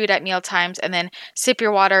just your food at meal times and then sip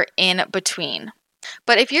your water in between.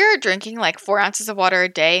 But if you're drinking like 4 ounces of water a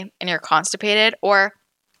day and you're constipated, or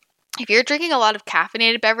if you're drinking a lot of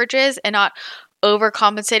caffeinated beverages and not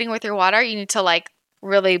overcompensating with your water, you need to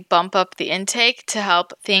really bump up the intake to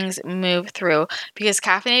help things move through, because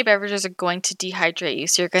caffeinated beverages are going to dehydrate you.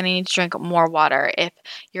 So you're going to need to drink more water. If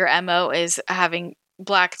your MO is having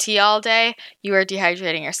black tea all day, you are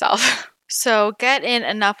dehydrating yourself. So get in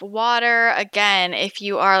enough water. Again, if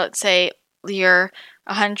you are, let's say, you're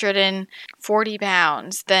 140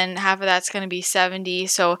 pounds, then half of that's going to be 70.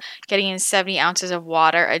 So getting in 70 ounces of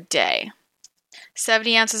water a day.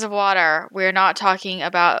 70 ounces of water. We're not talking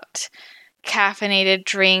about caffeinated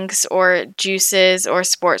drinks or juices or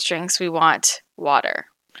sports drinks. We want water.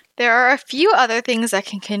 There are a few other things that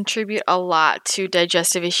can contribute a lot to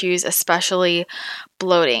digestive issues, especially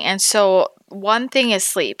bloating. And so one thing is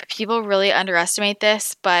sleep. People really underestimate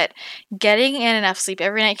this, but getting in enough sleep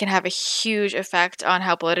every night can have a huge effect on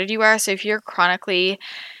how bloated you are. So if you're chronically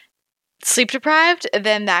sleep deprived,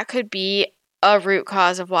 then that could be a root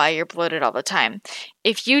cause of why you're bloated all the time.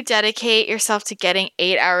 If you dedicate yourself to getting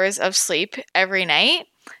 8 hours of sleep every night,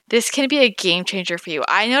 this can be a game changer for you.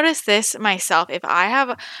 I notice this myself. If I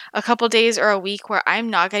have a couple days or a week where I'm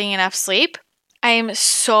not getting enough sleep, I am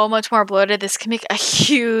so much more bloated. This can make a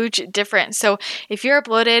huge difference. So if you're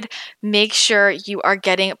bloated, make sure you are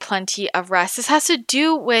getting plenty of rest. This has to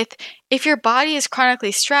do with, if your body is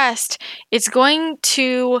chronically stressed, it's going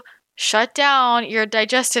to shut down your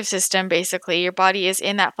digestive system, basically. Your body is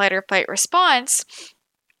in that fight or flight response,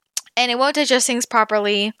 and it won't digest things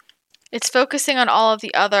properly. It's focusing on all of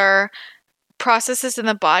the other processes in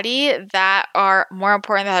the body that are more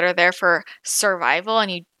important, that are there for survival.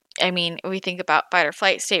 And we think about fight or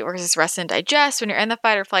flight state versus rest and digest. When you're in the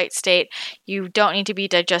fight or flight state, you don't need to be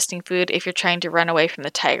digesting food if you're trying to run away from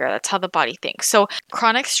the tiger. That's how the body thinks. So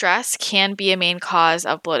chronic stress can be a main cause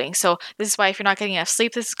of bloating. So this is why if you're not getting enough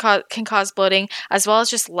sleep, this can cause bloating, as well as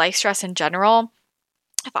just life stress in general.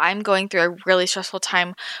 If I'm going through a really stressful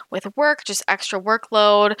time with work, just extra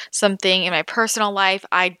workload, something in my personal life,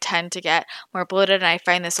 I tend to get more bloated, and I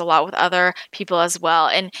find this a lot with other people as well.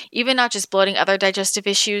 And even not just bloating, other digestive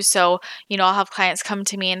issues. So, I'll have clients come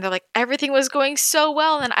to me and they're like, everything was going so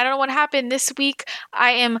well, and I don't know what happened this week.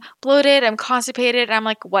 I am bloated, I'm constipated. And I'm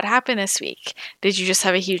like, what happened this week? Did you just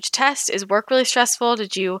have a huge test? Is work really stressful?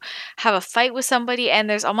 Did you have a fight with somebody? And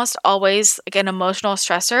there's almost always an emotional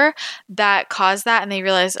stressor that caused that, and they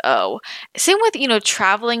realize, same with,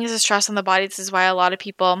 traveling is a stress on the body. This is why a lot of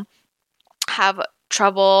people have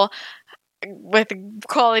trouble with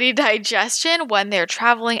quality digestion when they're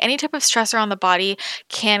traveling. Any type of stressor on the body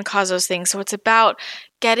can cause those things. So it's about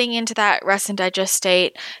getting into that rest and digest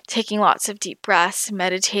state, taking lots of deep breaths,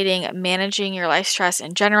 meditating, managing your life stress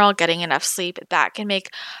in general, getting enough sleep. That can make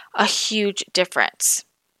a huge difference.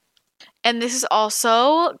 And this is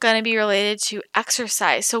also going to be related to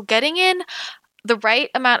exercise. So getting in the right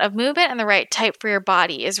amount of movement and the right type for your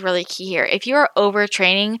body is really key here. If you are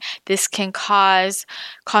overtraining, this can cause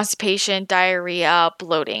constipation, diarrhea,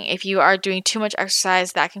 bloating. If you are doing too much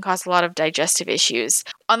exercise, that can cause a lot of digestive issues.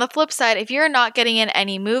 On the flip side, if you're not getting in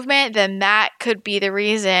any movement, then that could be the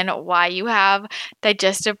reason why you have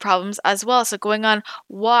digestive problems as well. So going on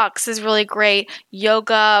walks is really great.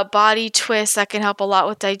 Yoga, body twists, that can help a lot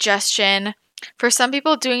with digestion. For some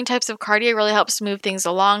people, doing types of cardio really helps move things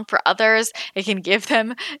along. For others, it can give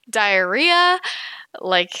them diarrhea.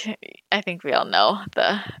 Like, I think we all know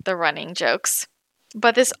the running jokes.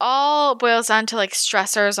 But this all boils down to like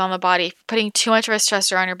stressors on the body. Putting too much of a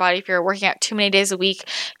stressor on your body, if you're working out too many days a week,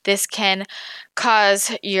 this can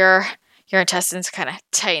cause your intestines to kind of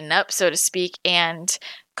tighten up, so to speak, and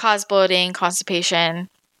cause bloating, constipation.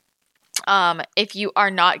 If you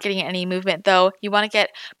are not getting any movement, though, you want to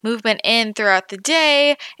get movement in throughout the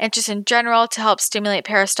day and just in general to help stimulate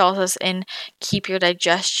peristalsis and keep your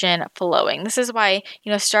digestion flowing. This is why,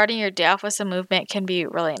 starting your day off with some movement can be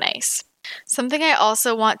really nice. Something I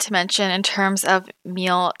also want to mention in terms of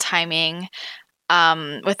meal timing,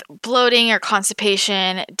 with bloating or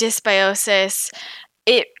constipation, dysbiosis,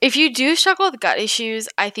 if you do struggle with gut issues,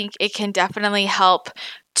 I think it can definitely help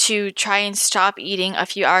to try and stop eating a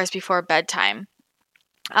few hours before bedtime.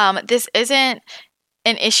 This isn't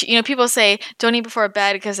an issue. People say don't eat before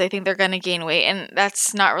bed because they think they're going to gain weight, and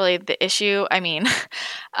that's not really the issue. I mean,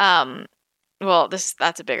 that's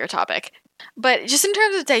a bigger topic. But just in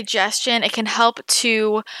terms of digestion, it can help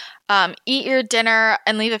to eat your dinner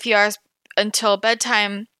and leave a few hours until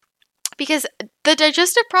bedtime, because the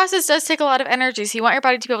digestive process does take a lot of energy. So you want your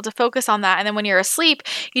body to be able to focus on that. And then when you're asleep,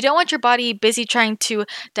 you don't want your body busy trying to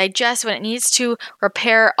digest when it needs to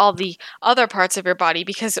repair all the other parts of your body.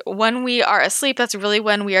 Because when we are asleep, that's really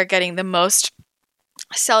when we are getting the most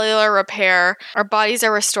cellular repair. Our bodies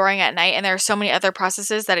are restoring at night, and there are so many other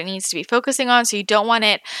processes that it needs to be focusing on, so you don't want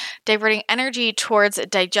it diverting energy towards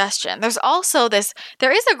digestion. There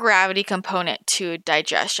is a gravity component to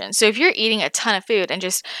digestion. So if you're eating a ton of food and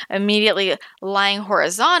just immediately lying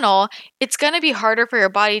horizontal, it's going to be harder for your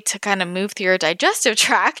body to kind of move through your digestive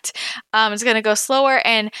tract. It's going to go slower,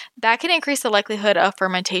 and that can increase the likelihood of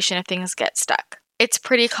fermentation if things get stuck. It's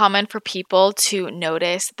pretty common for people to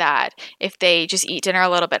notice that if they just eat dinner a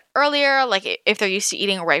little bit earlier, like if they're used to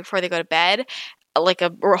eating right before they go to bed, like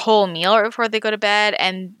a whole meal right before they go to bed,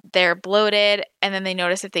 and they're bloated, and then they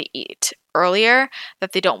notice if they eat earlier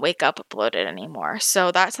that they don't wake up bloated anymore.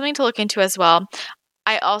 So that's something to look into as well.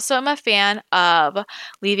 I also am a fan of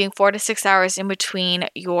leaving 4 to 6 hours in between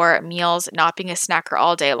your meals, not being a snacker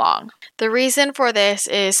all day long. The reason for this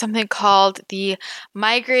is something called the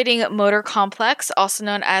migrating motor complex, also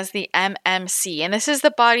known as the MMC. And this is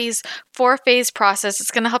the body's 4-phase process.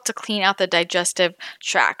 It's going to help to clean out the digestive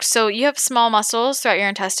tract. So you have small muscles throughout your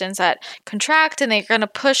intestines that contract, and they're going to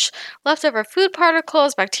push leftover food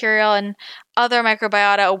particles, bacterial, and other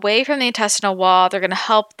microbiota away from the intestinal wall. They're going to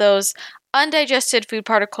help those undigested food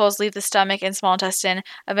particles leave the stomach and small intestine,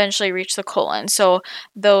 eventually reach the colon. So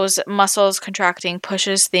those muscles contracting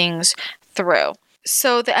pushes things through.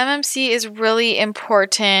 So the MMC is really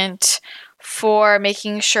important for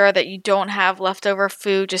making sure that you don't have leftover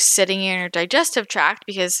food just sitting in your digestive tract,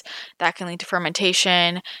 because that can lead to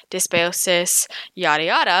fermentation, dysbiosis, yada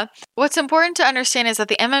yada. What's important to understand is that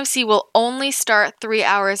the MMC will only start 3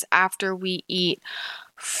 hours after we eat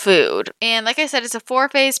food. And like I said, it's a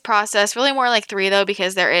 4-phase process, really more like 3 though,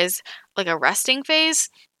 because there is like a resting phase.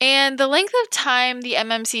 And the length of time the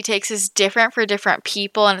MMC takes is different for different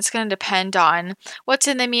people, and it's going to depend on what's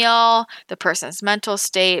in the meal, the person's mental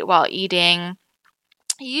state while eating.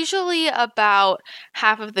 Usually about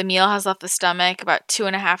half of the meal has left the stomach about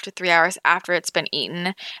 2.5 to 3 hours after it's been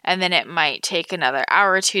eaten, and then it might take another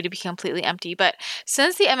hour or two to be completely empty. But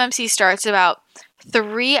since the MMC starts about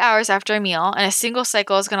 3 hours after a meal, and a single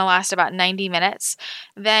cycle is going to last about 90 minutes,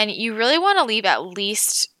 then you really want to leave at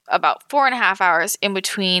least about 4.5 hours in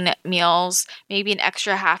between meals, maybe an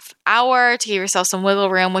extra half hour to give yourself some wiggle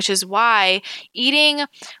room, which is why eating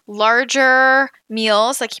larger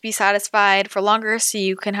meals that keep you satisfied for longer so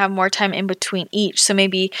you can have more time in between each. So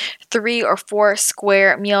maybe 3 or 4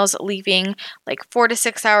 square meals, leaving like 4 to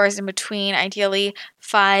 6 hours in between, ideally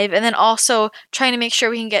 5. And then also trying to make sure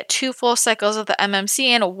we can get 2 full cycles of the MMC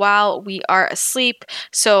in while we are asleep.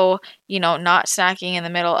 So, not snacking in the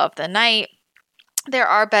middle of the night. There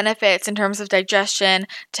are benefits in terms of digestion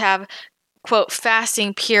to have, quote,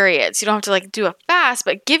 fasting periods. You don't have to do a fast,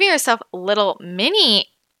 but giving yourself little mini,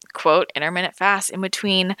 quote, intermittent fast in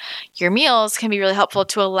between your meals can be really helpful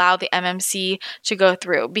to allow the MMC to go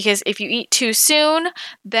through. Because if you eat too soon,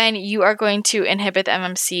 then you are going to inhibit the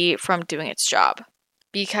MMC from doing its job.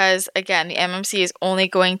 Because again, the MMC is only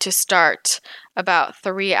going to start about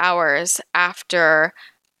 3 hours after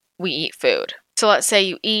we eat food. So let's say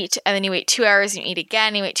you eat and then you wait 2 hours and you eat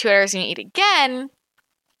again, you wait 2 hours and you eat again.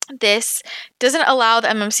 This doesn't allow the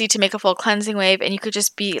MMC to make a full cleansing wave, and you could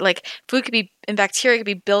just be like, food could be, and bacteria could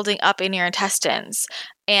be building up in your intestines.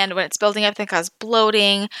 And when it's building up, it can cause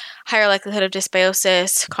bloating, higher likelihood of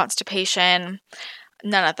dysbiosis, constipation,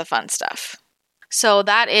 none of the fun stuff. So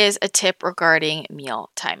that is a tip regarding meal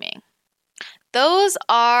timing. Those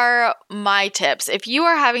are my tips. If you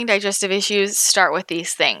are having digestive issues, start with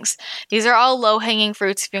these things. These are all low-hanging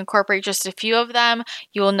fruits. If you incorporate just a few of them,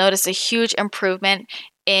 you will notice a huge improvement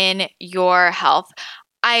in your health.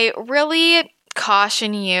 I really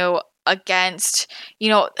caution you against,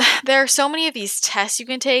 there are so many of these tests you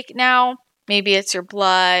can take now. Maybe it's your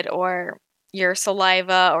blood or your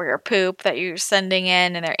saliva or your poop that you're sending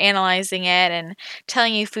in, and they're analyzing it and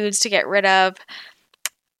telling you foods to get rid of.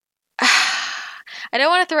 I don't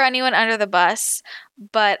want to throw anyone under the bus,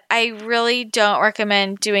 but I really don't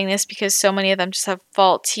recommend doing this because so many of them just have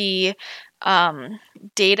faulty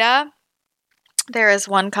data. There is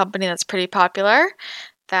one company that's pretty popular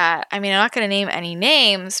that, I'm not going to name any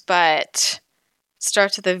names, but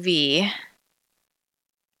starts with a V.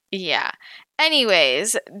 Yeah.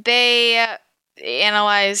 Anyways, they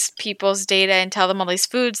analyze people's data and tell them all these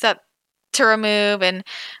foods that to remove and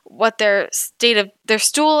what their state of their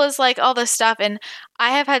stool is like, all this stuff. And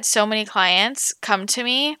I have had so many clients come to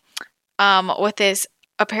me with this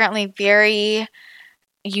apparently very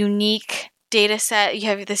unique data set. You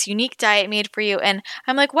have this unique diet made for you. And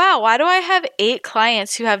I'm like, wow, why do I have 8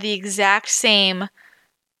 clients who have the exact same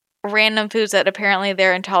random foods that apparently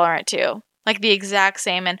they're intolerant to? Like the exact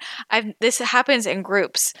same. And this happens in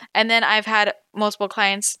groups. And then I've had multiple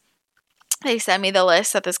clients, they send me the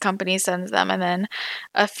list that this company sends them, and then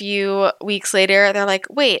a few weeks later, they're like,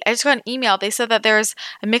 wait, I just got an email. They said that there's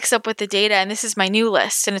a mix-up with the data, and this is my new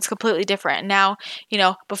list, and it's completely different. Now,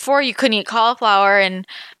 before you couldn't eat cauliflower and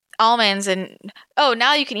almonds, and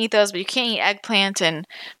now you can eat those, but you can't eat eggplant and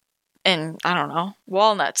I don't know,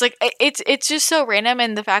 walnuts. Like, it's just so random,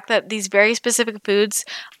 and the fact that these very specific foods,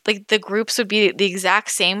 like the groups would be the exact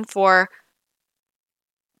same for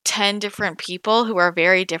 10 different people who are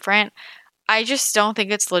very different. I just don't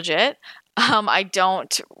think it's legit. I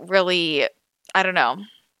don't know.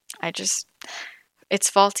 It's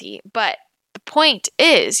faulty. But the point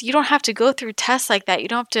is, you don't have to go through tests like that. You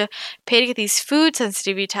don't have to pay to get these food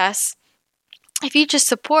sensitivity tests. If you just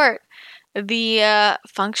support the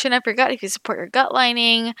function of your gut, if you support your gut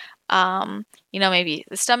lining, maybe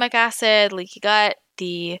the stomach acid, leaky gut,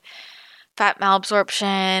 the fat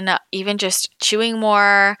malabsorption, even just chewing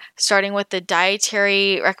more, starting with the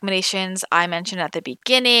dietary recommendations I mentioned at the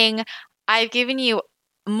beginning. I've given you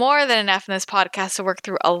more than enough in this podcast to work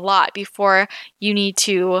through a lot before you need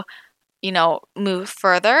to, move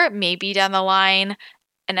further. Maybe down the line,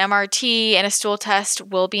 an MRT and a stool test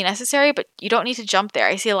will be necessary, but you don't need to jump there.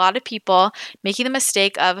 I see a lot of people making the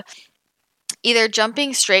mistake of either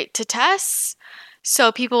jumping straight to tests.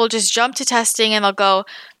 So people will just jump to testing and they'll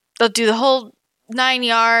do the whole 9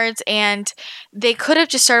 yards, and they could have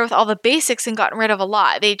just started with all the basics and gotten rid of a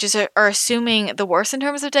lot. They just are assuming the worst in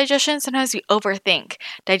terms of digestion. Sometimes we overthink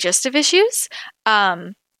digestive issues.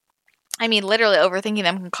 Literally overthinking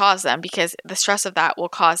them can cause them because the stress of that will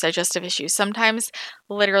cause digestive issues. Sometimes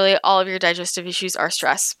literally all of your digestive issues are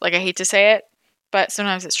stress. Like, I hate to say it, but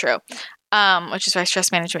sometimes it's true. Which is why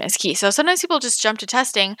stress management is key. So sometimes people just jump to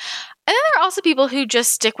testing. And then there are also people who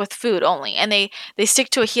just stick with food only. And they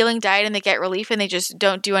stick to a healing diet and they get relief and they just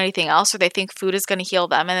don't do anything else, or they think food is going to heal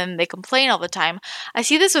them. And then they complain all the time. I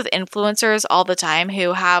see this with influencers all the time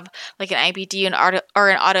who have like an IBD or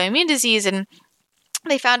an autoimmune disease, and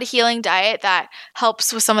they found a healing diet that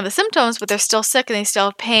helps with some of the symptoms, but they're still sick and they still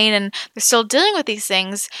have pain and they're still dealing with these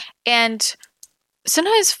things. And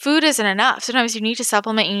sometimes food isn't enough. Sometimes you need to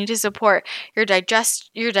supplement. You need to support your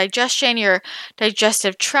digestion, your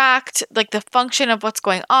digestive tract, like the function of what's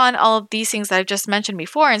going on, all of these things that I've just mentioned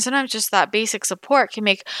before. And sometimes just that basic support can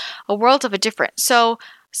make a world of a difference. So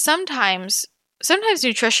sometimes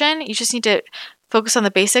nutrition, you just need to focus on the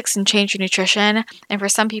basics and change your nutrition. And for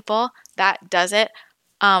some people, that does it.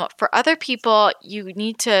 For other people, you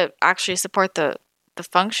need to actually support the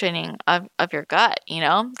functioning of your gut,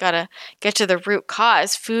 gotta get to the root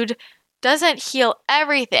cause. Food doesn't heal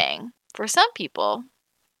everything. For some people,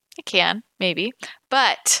 it can, maybe,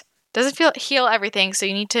 but doesn't heal everything. So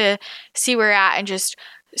you need to see where you're at and just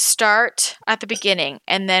start at the beginning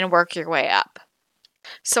and then work your way up.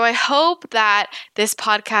 So I hope that this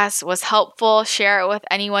podcast was helpful. Share it with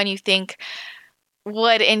anyone you think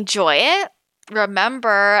would enjoy it.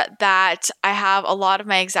 Remember that I have a lot of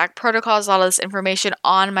my exact protocols, a lot of this information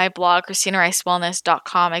on my blog,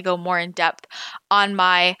 ChristinaRiceWellness.com. I go more in depth on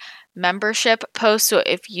my membership post. So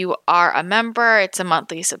if you are a member, it's a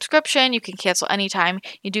monthly subscription. You can cancel anytime.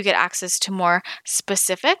 You do get access to more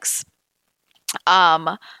specifics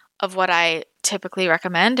of what I typically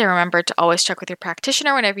recommend. And remember to always check with your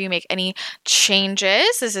practitioner whenever you make any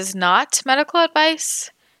changes. This is not medical advice.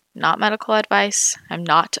 Not medical advice. I'm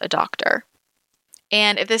not a doctor.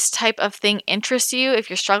 And if this type of thing interests you, if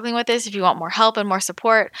you're struggling with this, if you want more help and more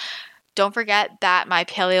support, don't forget that my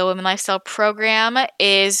Paleo Women Lifestyle program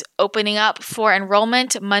is opening up for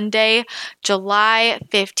enrollment Monday, July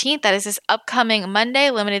 15th. That is this upcoming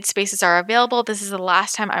Monday. Limited spaces are available. This is the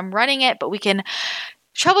last time I'm running it, but we can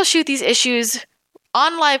troubleshoot these issues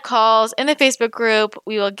on live calls in the Facebook group.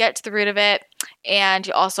 We will get to the root of it. And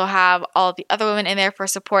you also have all of the other women in there for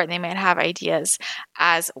support, and they might have ideas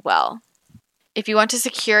as well. If you want to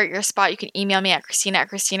secure your spot, you can email me at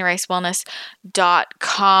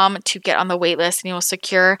Christina@ChristinaRiceWellness.com to get on the wait list, and you will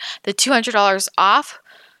secure the $200 off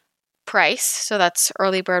price. So that's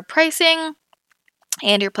early bird pricing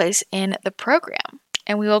and your place in the program.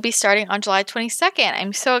 And we will be starting on July 22nd.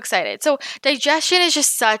 I'm so excited. So digestion is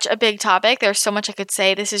just such a big topic. There's so much I could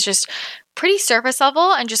say. This is just pretty surface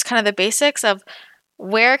level and just kind of the basics of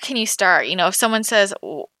where can you start? You know, if someone says,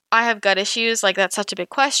 I have gut issues, like that's such a big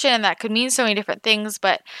question and that could mean so many different things,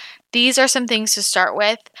 but these are some things to start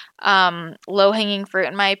with. Low-hanging fruit,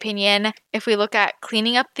 in my opinion. If we look at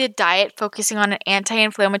cleaning up the diet, focusing on an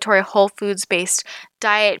anti-inflammatory whole foods-based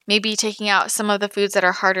diet, maybe taking out some of the foods that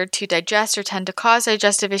are harder to digest or tend to cause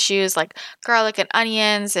digestive issues like garlic and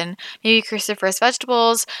onions and maybe cruciferous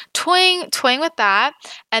vegetables, toying with that,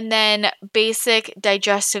 and then basic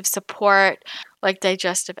digestive support like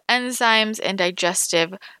digestive enzymes and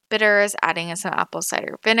digestive bitters, adding in some apple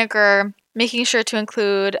cider vinegar, making sure to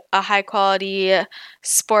include a high-quality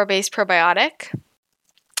spore-based probiotic,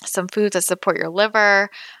 some foods that support your liver,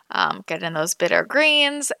 get in those bitter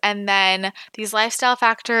greens, and then these lifestyle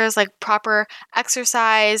factors like proper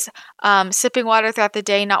exercise, sipping water throughout the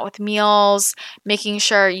day, not with meals, making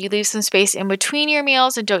sure you leave some space in between your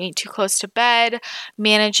meals and don't eat too close to bed,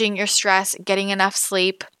 managing your stress, getting enough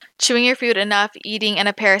sleep, chewing your food enough, eating in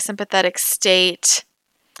a parasympathetic state.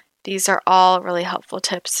 These are all really helpful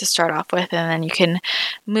tips to start off with, and then you can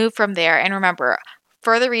move from there. And remember,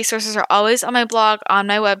 further resources are always on my blog, on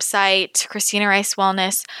my website,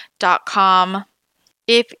 ChristinaRiceWellness.com.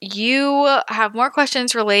 If you have more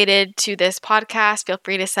questions related to this podcast, feel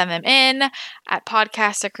free to send them in at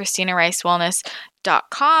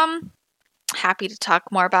podcast@ChristinaRiceWellness.com. Happy to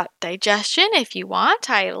talk more about digestion if you want.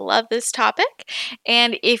 I love this topic.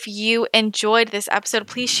 And if you enjoyed this episode,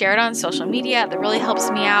 please share it on social media. That really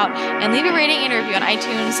helps me out. And leave a rating and review on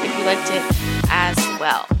iTunes if you liked it as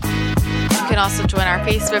well. You can also join our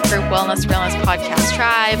Facebook group, Wellness Realness Podcast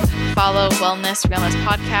Tribe. Follow Wellness Realness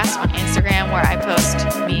Podcast on Instagram, where I post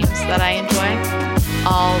memes that I enjoy.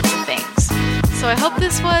 All the things. So I hope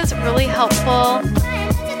this was really helpful,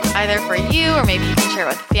 either for you or maybe you can share it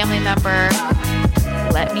with a family member.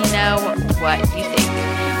 Let me know what you think.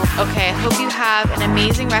 Okay, I hope you have an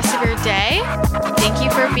amazing rest of your day. Thank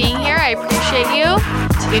you for being here. I appreciate you.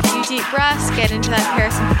 Take a few deep breaths, get into that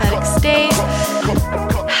parasympathetic state.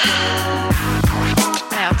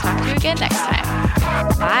 And I'll talk to you again next time.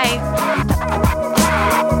 Bye.